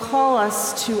 will call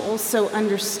us to also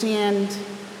understand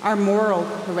our moral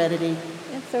heredity?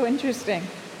 That's so interesting.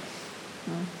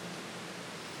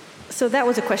 So that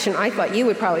was a question I thought you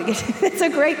would probably get. It's a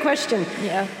great question.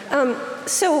 Yeah.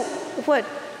 So what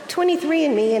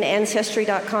 23andMe and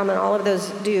Ancestry.com and all of those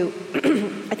do,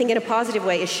 I think in a positive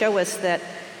way, is show us that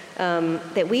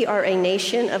we are a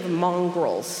nation of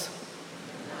mongrels.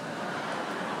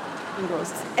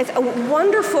 It's a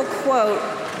wonderful quote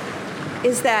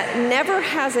is that never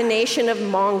has a nation of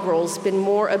mongrels been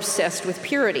more obsessed with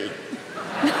purity.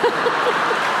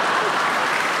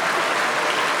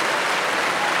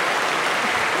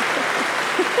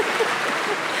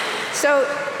 So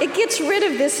it gets rid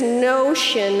of this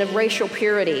notion of racial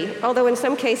purity, although in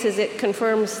some cases it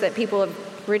confirms that people have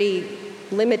pretty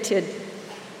limited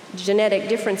genetic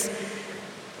difference.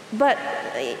 But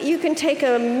you can take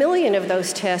 1 million of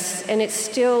those tests and it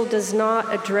still does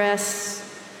not address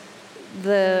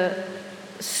the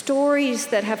stories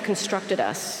that have constructed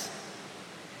us,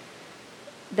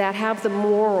 that have the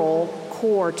moral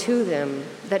core to them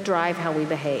that drive how we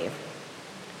behave.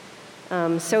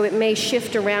 So it may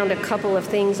shift around a couple of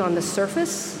things on the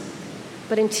surface,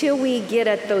 but until we get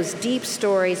at those deep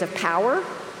stories of power,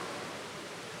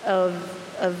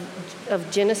 of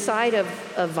genocide,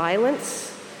 of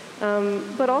violence,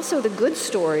 but also the good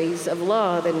stories of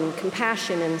love and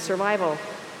compassion and survival,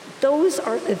 those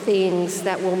are the things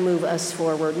that will move us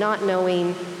forward, not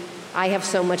knowing I have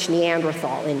so much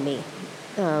Neanderthal in me.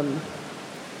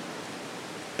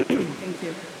 Thank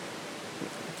you.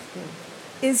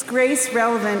 Is grace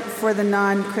relevant for the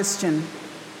non-Christian?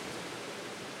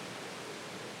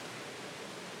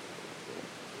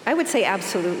 I would say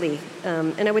absolutely.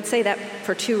 And I would say that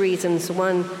for two reasons.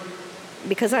 One,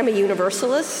 because I'm a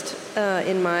universalist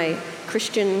in my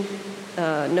Christian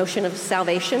notion of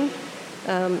salvation.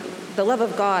 The love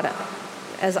of God,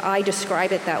 as I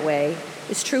describe it that way,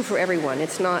 is true for everyone.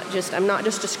 I'm not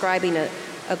just describing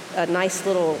a nice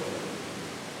little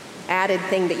added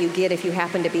thing that you get if you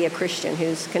happen to be a Christian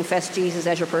who's confessed Jesus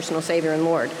as your personal Savior and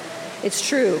Lord. It's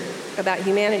true about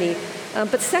humanity.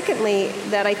 But secondly,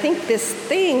 that I think this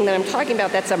thing that I'm talking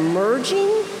about that's emerging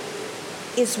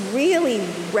is really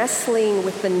wrestling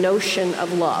with the notion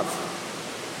of love.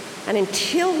 And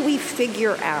until we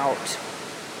figure out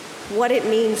what it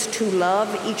means to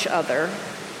love each other,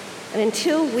 and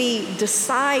until we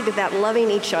decide that loving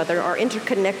each other, our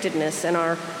interconnectedness and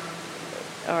our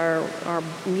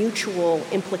mutual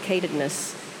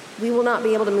implicatedness, we will not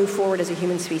be able to move forward as a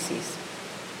human species.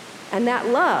 And that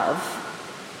love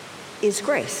is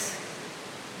grace.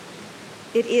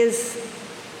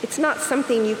 It's not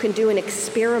something you can do an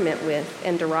experiment with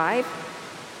and derive.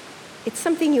 It's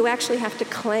something you actually have to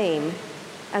claim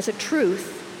as a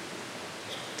truth,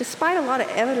 despite a lot of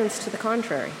evidence to the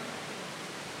contrary.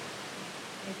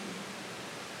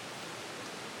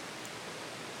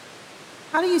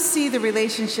 How do you see the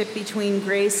relationship between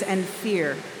grace and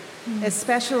fear,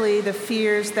 especially the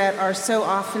fears that are so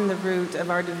often the root of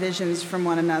our divisions from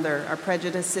one another, our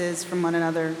prejudices from one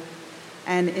another,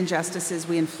 and injustices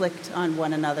we inflict on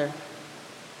one another?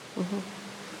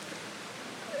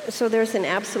 So there's an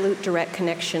absolute direct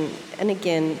connection. And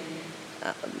again,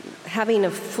 having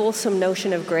a fulsome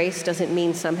notion of grace doesn't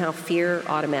mean somehow fear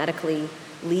automatically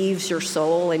leaves your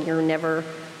soul and you're never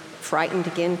frightened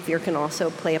again. Fear can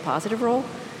also play a positive role.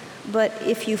 But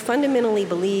if you fundamentally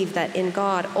believe that in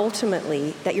God,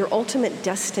 ultimately, that your ultimate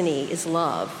destiny is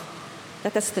love,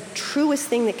 that's the truest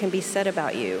thing that can be said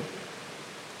about you,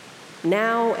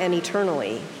 now and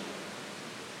eternally,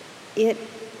 it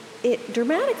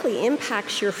dramatically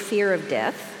impacts your fear of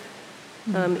death,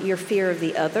 your fear of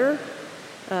the other,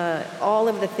 all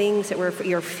of the things that were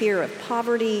your fear of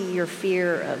poverty, your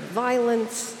fear of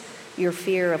violence, your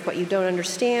fear of what you don't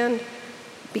understand,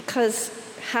 because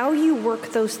how you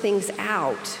work those things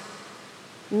out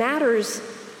matters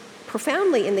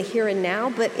profoundly in the here and now,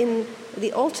 but in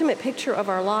the ultimate picture of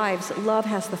our lives, love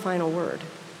has the final word.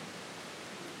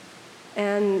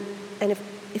 And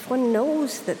if one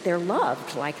knows that they're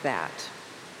loved like that,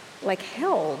 like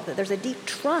held, that there's a deep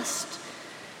trust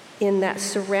in that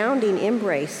surrounding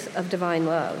embrace of divine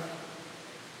love,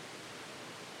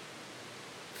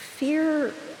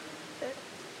 fear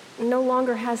no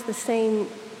longer has the same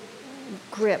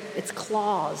grip. Its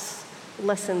claws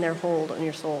lessen their hold on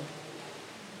your soul.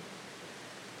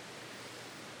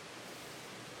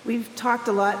 We've talked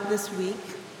a lot this week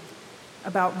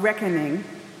about reckoning.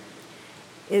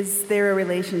 Is there a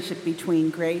relationship between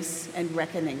grace and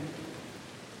reckoning?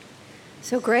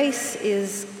 So grace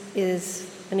is,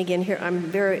 and again here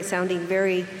I'm sounding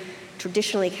very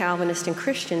traditionally Calvinist and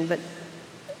Christian, but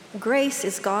grace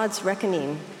is God's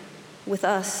reckoning with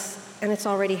us, and it's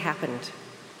already happened.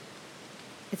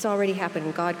 It's already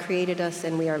happened. God created us,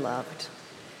 and we are loved.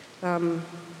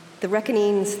 The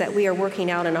reckonings that we are working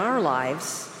out in our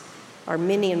lives are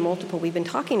many and multiple. We've been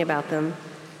talking about them,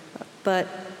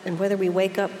 and whether we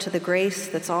wake up to the grace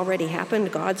that's already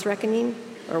happened, God's reckoning,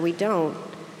 or we don't,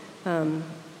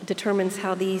 determines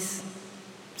how these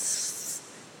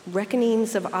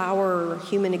reckonings of our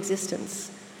human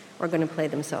existence are going to play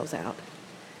themselves out.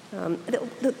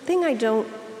 The thing I don't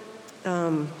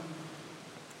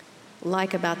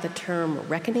like about the term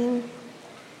reckoning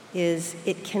is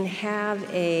it can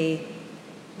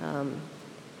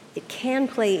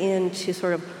play into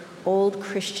sort of old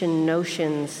Christian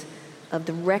notions of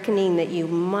the reckoning that you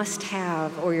must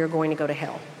have or you're going to go to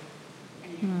hell.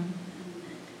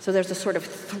 So there's a sort of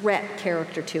threat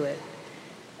character to it.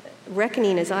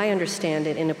 Reckoning, as I understand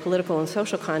it in a political and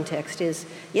social context, is,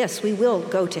 yes, we will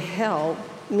go to hell,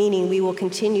 meaning we will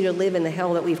continue to live in the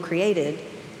hell that we've created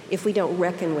if we don't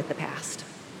reckon with the past.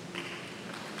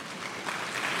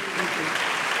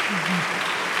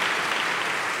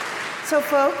 So,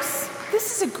 folks,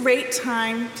 this is a great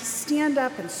time to stand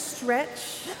up and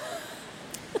stretch.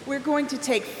 We're going to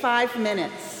take 5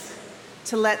 minutes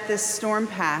to let this storm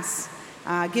pass,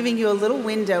 giving you a little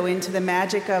window into the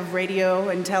magic of radio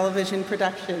and television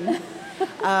production.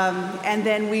 And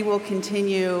then we will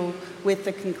continue with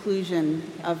the conclusion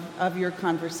of your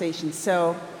conversation.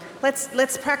 So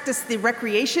let's practice the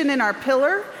recreation in our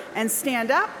pillar and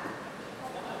stand up.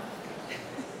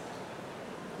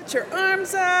 Put your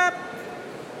arms up.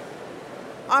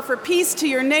 Offer peace to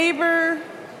your neighbor.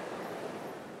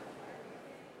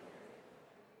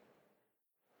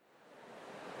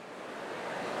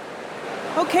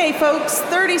 Okay, folks,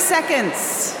 30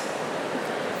 seconds.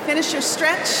 Finish your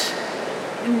stretch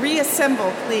and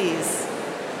reassemble, please.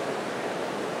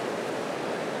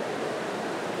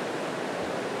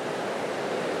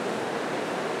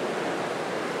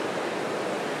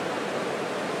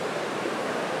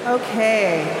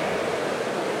 Okay.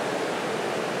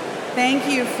 Thank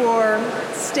you for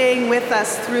staying with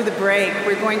us through the break.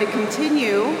 We're going to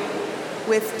continue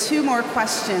with 2 more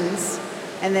questions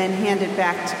and then hand it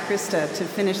back to Krista to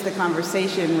finish the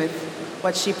conversation with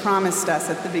what she promised us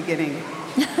at the beginning.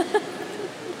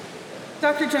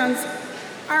 Dr. Jones,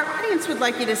 our audience would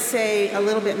like you to say a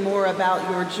little bit more about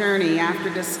your journey after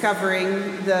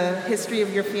discovering the history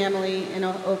of your family in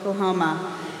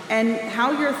Oklahoma and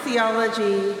how your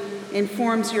theology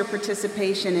informs your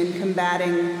participation in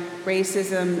combating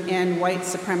racism and white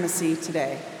supremacy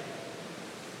today.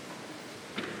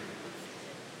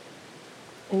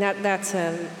 And that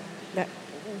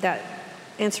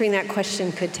answering that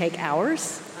question could take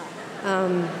hours.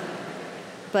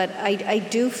 But I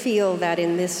do feel that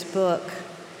in this book,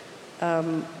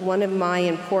 one of my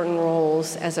important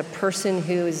roles as a person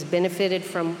who has benefited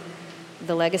from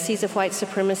the legacies of white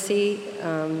supremacy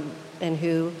and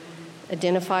who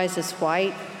identifies as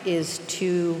white is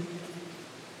to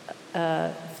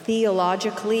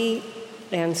theologically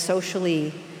and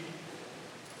socially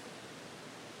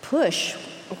push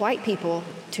white people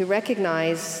to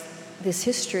recognize this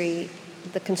history,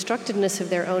 the constructedness of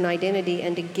their own identity,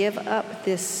 and to give up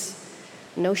this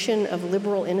notion of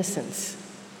liberal innocence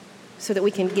so that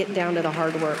we can get down to the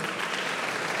hard work.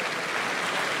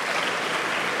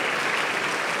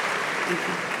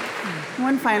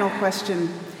 One final question.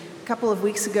 A couple of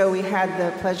weeks ago, we had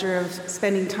the pleasure of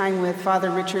spending time with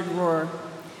Father Richard Rohr.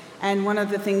 And one of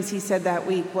the things he said that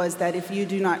week was that if you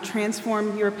do not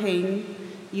transform your pain,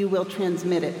 you will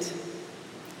transmit it.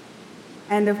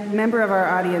 And a member of our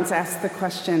audience asked the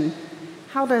question,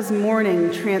 how does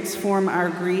mourning transform our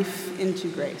grief into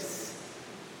grace?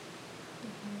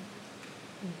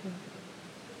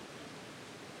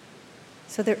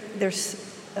 So there's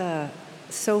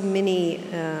so many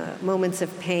moments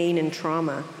of pain and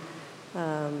trauma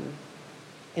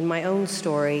in my own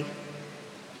story.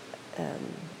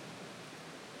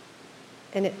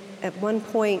 And at one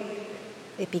point,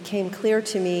 it became clear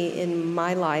to me in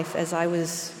my life as I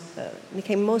was,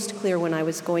 became most clear when I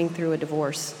was going through a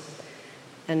divorce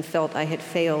and felt I had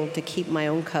failed to keep my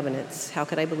own covenants. How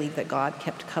could I believe that God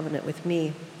kept covenant with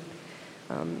me?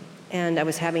 And I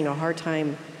was having a hard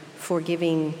time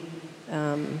forgiving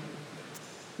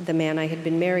the man I had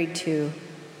been married to.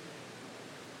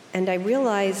 And I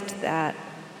realized that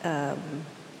that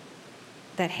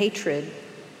hatred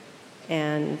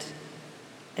and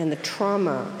the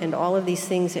trauma and all of these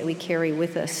things that we carry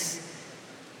with us,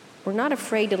 we're not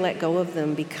afraid to let go of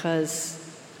them because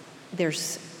they're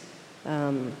so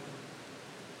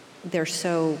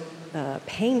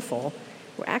painful.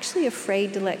 We're actually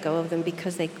afraid to let go of them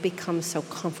because they become so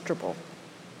comfortable.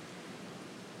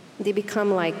 They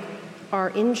become like, our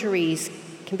injuries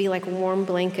can be like warm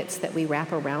blankets that we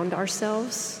wrap around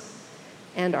ourselves,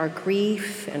 and our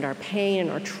grief and our pain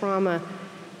and our trauma,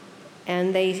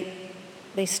 and they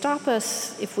stop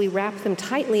us, if we wrap them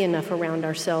tightly enough around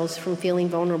ourselves, from feeling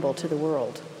vulnerable to the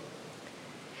world.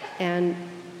 And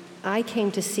I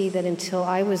came to see that until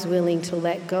I was willing to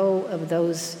let go of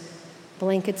those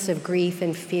blankets of grief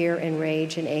and fear and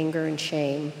rage and anger and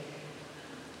shame,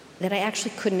 that I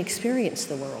actually couldn't experience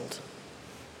the world.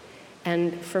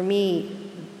 And for me,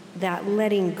 that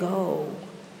letting go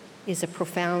is a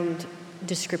profound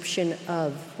description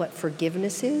of what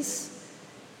forgiveness is,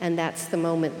 and that's the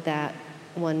moment that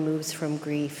one moves from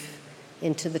grief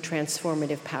into the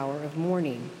transformative power of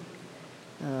mourning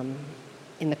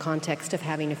in the context of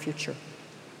having a future.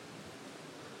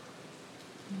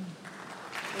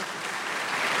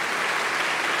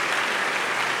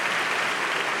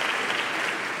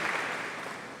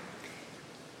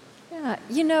 Yeah,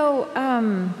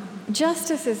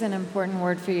 justice is an important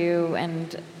word for you,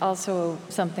 and also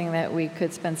something that we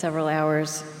could spend several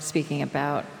hours speaking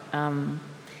about.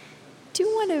 Do you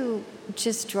want to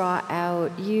just draw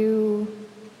out, you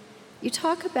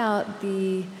talk about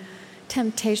the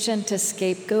temptation to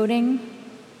scapegoating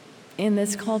in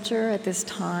this culture at this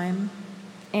time,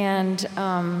 and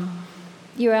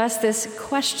you asked this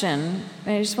question,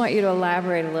 and I just want you to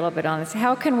elaborate a little bit on this.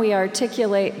 How can we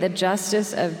articulate the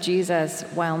justice of Jesus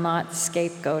while not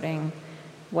scapegoating,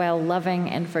 while loving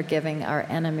and forgiving our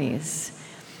enemies?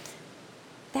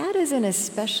 That is an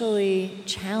especially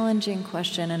challenging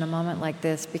question in a moment like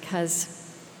this, because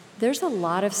there's a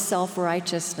lot of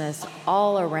self-righteousness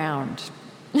all around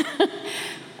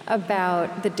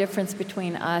about the difference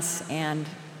between us and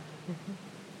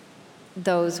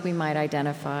those we might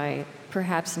identify,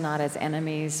 perhaps not as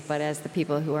enemies, but as the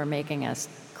people who are making us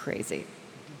crazy.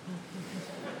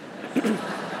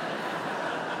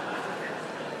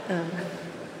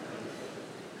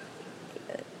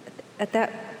 At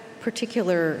that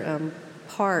particular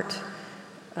part,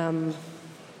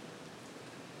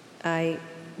 I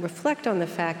reflect on the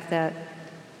fact that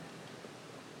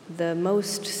the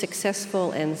most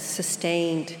successful and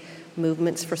sustained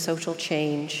movements for social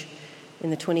change in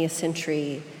the 20th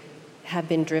century have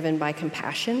been driven by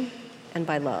compassion and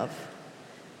by love,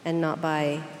 and not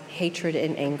by hatred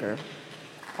and anger.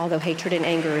 Although hatred and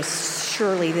anger is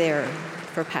surely there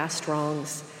for past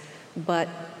wrongs. But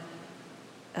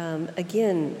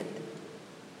again,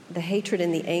 the hatred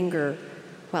and the anger,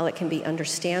 while it can be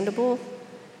understandable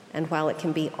and while it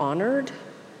can be honored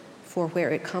for where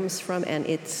it comes from and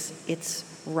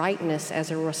its rightness as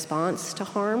a response to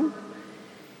harm,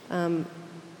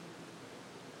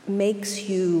 makes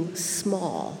you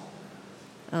small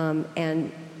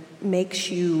and makes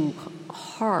you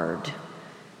hard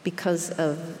because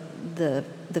of the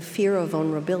fear of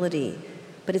vulnerability.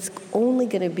 But it's only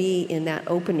going to be in that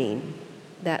opening,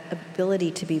 that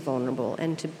ability to be vulnerable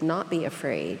and to not be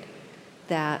afraid,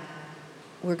 that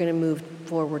we're going to move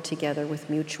forward together with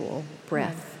mutual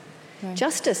breath. Right.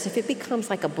 Justice, if it becomes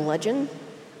like a bludgeon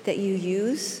that you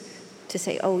use to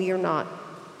say, oh, you're not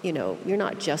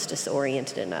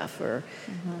justice-oriented enough, or,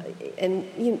 and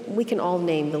we can all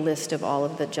name the list of all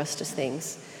of the justice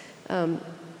things.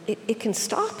 It can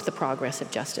stop the progress of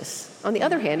justice. On the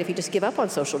other hand, if you just give up on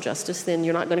social justice, then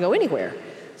you're not going to go anywhere.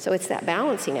 So it's that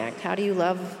balancing act. How do you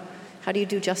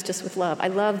do justice with love? I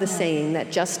love the saying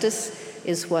that justice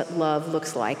is what love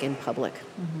looks like in public.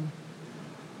 Mm-hmm.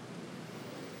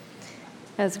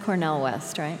 That's Cornel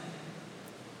West, right?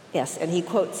 Yes, and he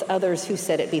quotes others who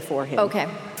said it before him. Okay.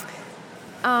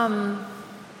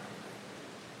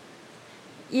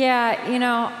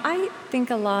 I think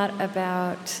a lot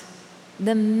about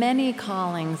the many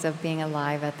callings of being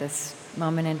alive at this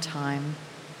moment in time.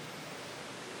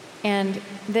 And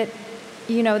that,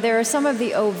 there are some of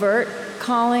the overt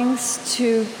callings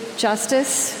to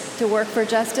justice, to work for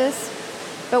justice.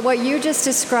 But what you just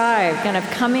described, kind of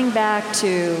coming back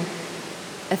to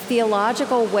a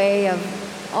theological way of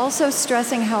also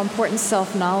stressing how important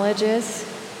self-knowledge is.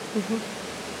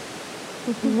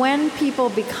 Mm-hmm. When people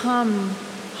become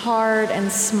hard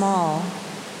and small,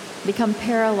 become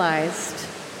paralyzed,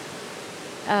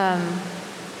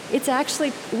 it's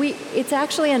actually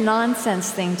a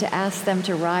nonsense thing to ask them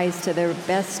to rise to their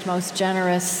best, most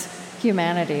generous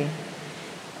humanity.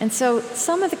 And so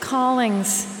some of the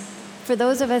callings, for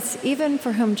those of us, even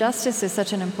for whom justice is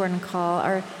such an important call,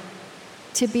 are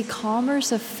to be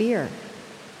calmers of fear.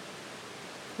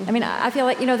 I mean, I feel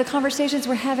like, the conversations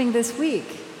we're having this week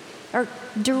are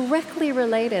directly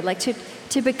related, like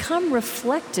to become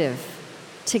reflective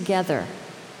together,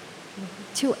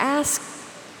 to ask,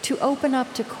 to open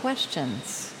up to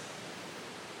questions.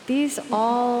 These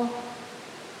all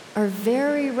are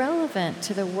very relevant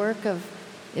to the work of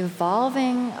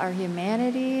evolving our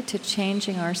humanity, to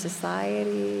changing our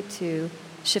society, to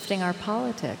shifting our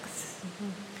politics. Mm-hmm.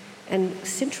 And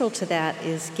central to that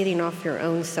is getting off your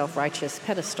own self-righteous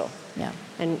pedestal. Yeah.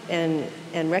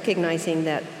 And recognizing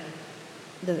that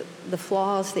the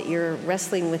flaws that you're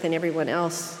wrestling with in everyone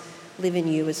else live in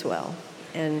you as well.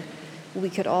 And we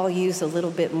could all use a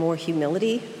little bit more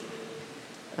humility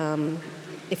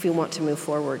if we want to move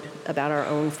forward about our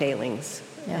own failings.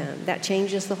 Yeah. And that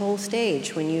changes the whole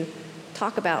stage when you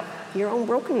talk about your own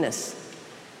brokenness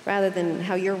rather than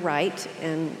how you're right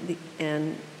and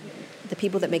the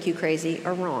people that make you crazy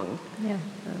are wrong. Yeah.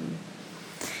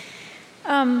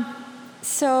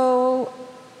 So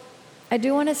I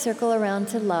do want to circle around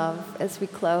to love as we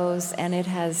close, and it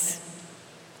has,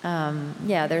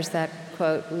 there's that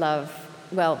quote, love.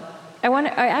 Well,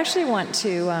 I actually want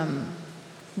to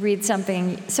read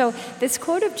something. So this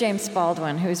quote of James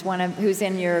Baldwin, who's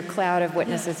in your cloud of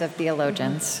witnesses of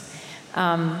theologians.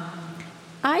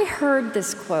 I heard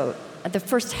this quote, the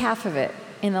first half of it,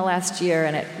 in the last year,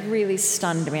 and it really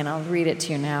stunned me, and I'll read it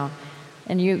to you now.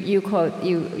 And you quote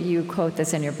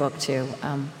this in your book too.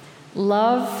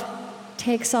 Love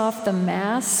takes off the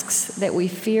masks that we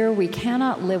fear we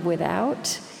cannot live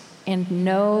without and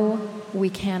know we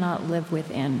cannot live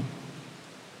within.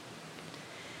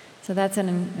 So that's an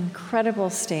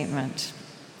incredible statement.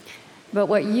 But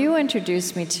what you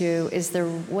introduced me to is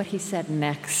what he said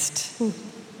next.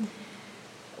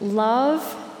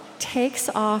 Love takes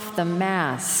off the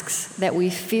masks that we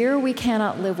fear we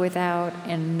cannot live without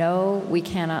and know we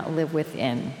cannot live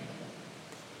within.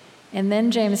 And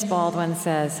then James Baldwin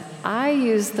says, I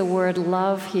use the word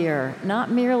love here,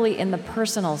 not merely in the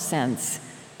personal sense,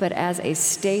 but as a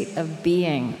state of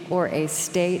being or a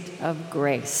state of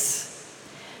grace.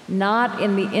 Not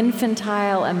in the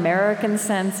infantile American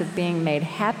sense of being made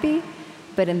happy,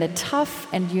 but in the tough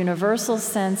and universal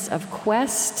sense of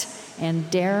quest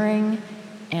and daring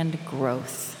and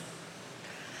growth.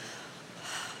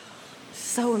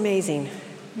 So amazing.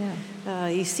 Yeah.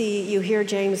 You hear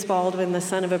James Baldwin, the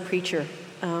son of a preacher,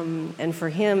 and for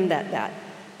him, that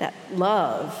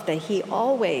love that he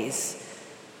always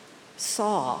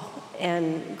saw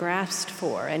and grasped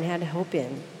for and had hope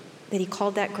in, that he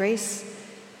called that grace.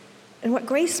 And what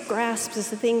grace grasps is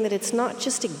the thing that it's not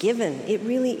just a given, it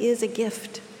really is a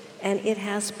gift, and it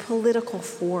has political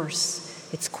force,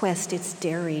 its quest, its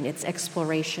daring, its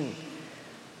exploration.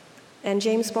 And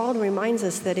James Baldwin reminds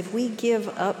us that if we give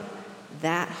up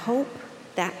that hope,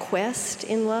 that quest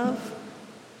in love,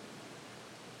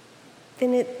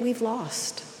 then we've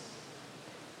lost.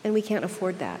 And we can't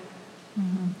afford that.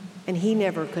 Mm-hmm. And he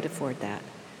never could afford that.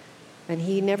 And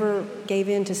he never gave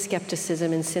in to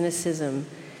skepticism and cynicism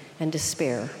and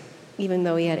despair, even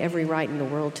though he had every right in the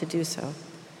world to do so.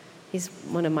 He's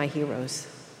one of my heroes.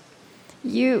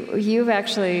 You've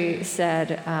actually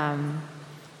said,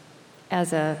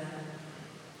 as a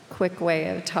quick way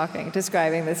of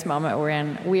describing this moment we're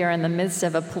in, we are in the midst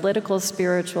of a political,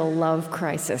 spiritual love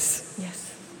crisis.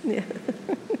 Yes. Yeah.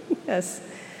 Yes.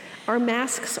 Our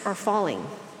masks are falling.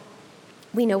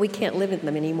 We know we can't live in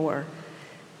them anymore.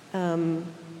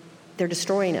 They're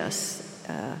destroying us.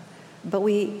 But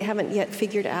we haven't yet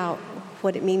figured out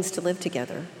what it means to live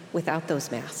together without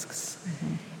those masks.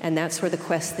 Mm-hmm. And that's where the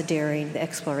quest, the daring, the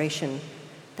exploration,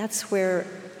 that's where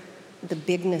the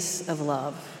bigness of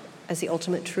love as the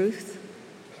ultimate truth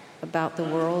about the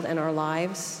world and our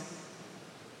lives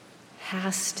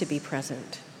has to be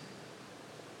present.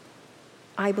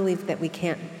 I believe that we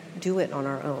can't do it on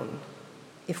our own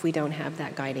if we don't have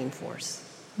that guiding force.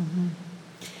 Mm-hmm.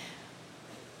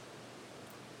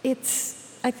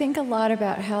 I think a lot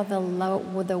about how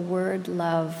the word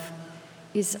love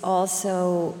is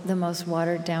also the most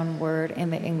watered down word in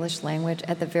the English language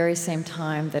at the very same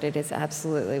time that it is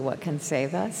absolutely what can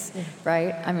save us,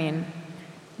 right? I mean,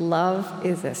 love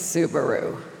is a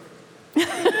Subaru.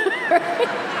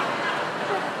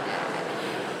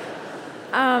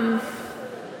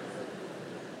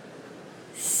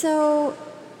 So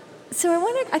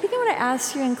I think I want to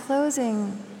ask you in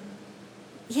closing,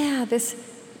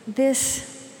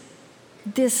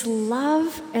 this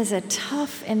love as a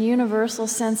tough and universal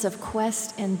sense of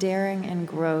quest and daring and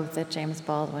growth that James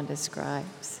Baldwin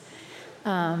describes.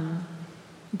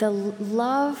 The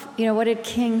love, what did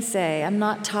King say? I'm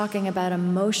not talking about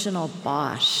emotional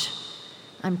bosh.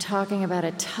 I'm talking about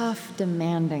a tough,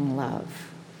 demanding love.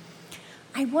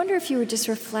 I wonder if you would just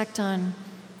reflect on,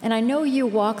 and I know you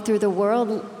walk through the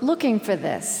world looking for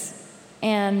this,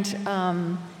 and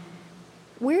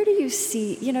where do you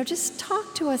see, just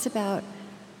talk to us about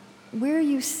where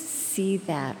you see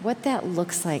that, what that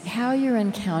looks like, how you're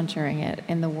encountering it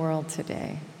in the world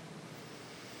today.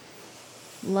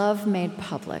 Love made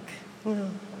public. Well,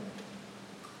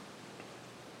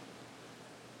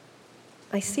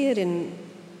 I see it in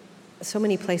so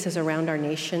many places around our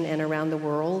nation and around the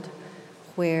world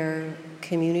where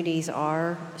communities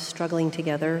are struggling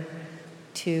together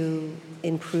to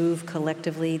improve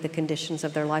collectively the conditions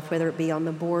of their life, whether it be on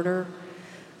the border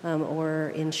or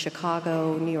in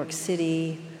Chicago, New York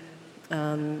City,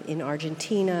 in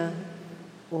Argentina,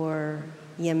 or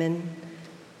Yemen.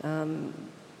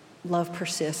 Love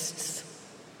persists.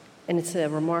 And it's a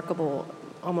remarkable,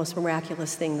 almost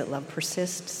miraculous thing that love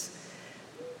persists.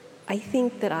 I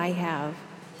think that I have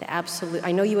the absolute,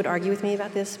 I know you would argue with me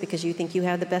about this because you think you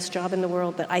have the best job in the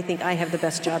world, but I think I have the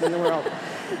best job in the world.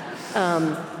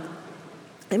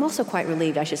 I'm also quite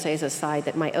relieved, I should say as a side,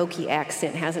 that my Okie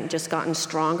accent hasn't just gotten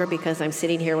stronger because I'm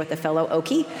sitting here with a fellow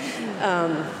Okie.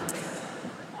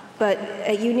 But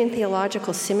at Union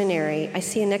Theological Seminary, I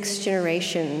see a next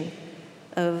generation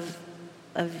of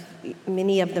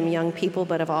many of them young people,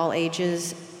 but of all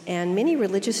ages, and many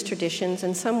religious traditions,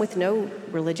 and some with no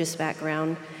religious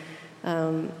background,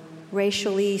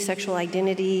 racially, sexual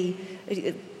identity,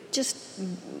 just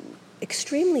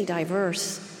extremely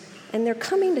diverse, and they're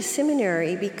coming to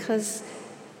seminary because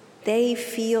they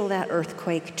feel that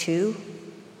earthquake too,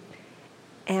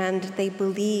 and they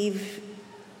believe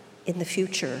in the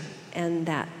future and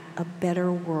that a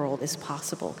better world is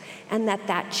possible, and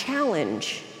that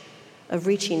challenge of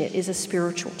reaching it is a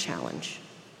spiritual challenge.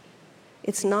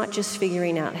 It's not just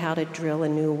figuring out how to drill a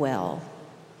new well.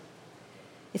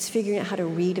 It's figuring out how to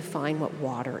redefine what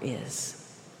water is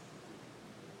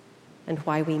and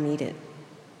why we need it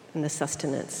and the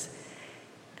sustenance.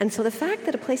 And so the fact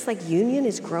that a place like Union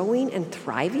is growing and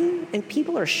thriving and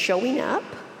people are showing up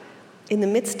in the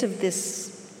midst of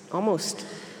this almost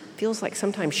feels like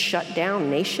sometimes shut down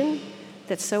nation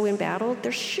that's so embattled,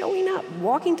 they're showing up,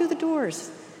 walking through the doors,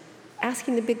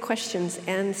 asking the big questions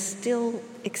and still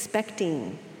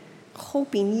expecting,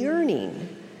 hoping,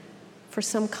 yearning for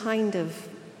some kind of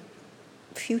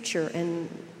future and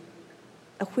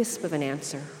a wisp of an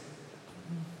answer.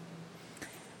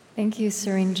 Thank you,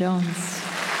 Serene Jones.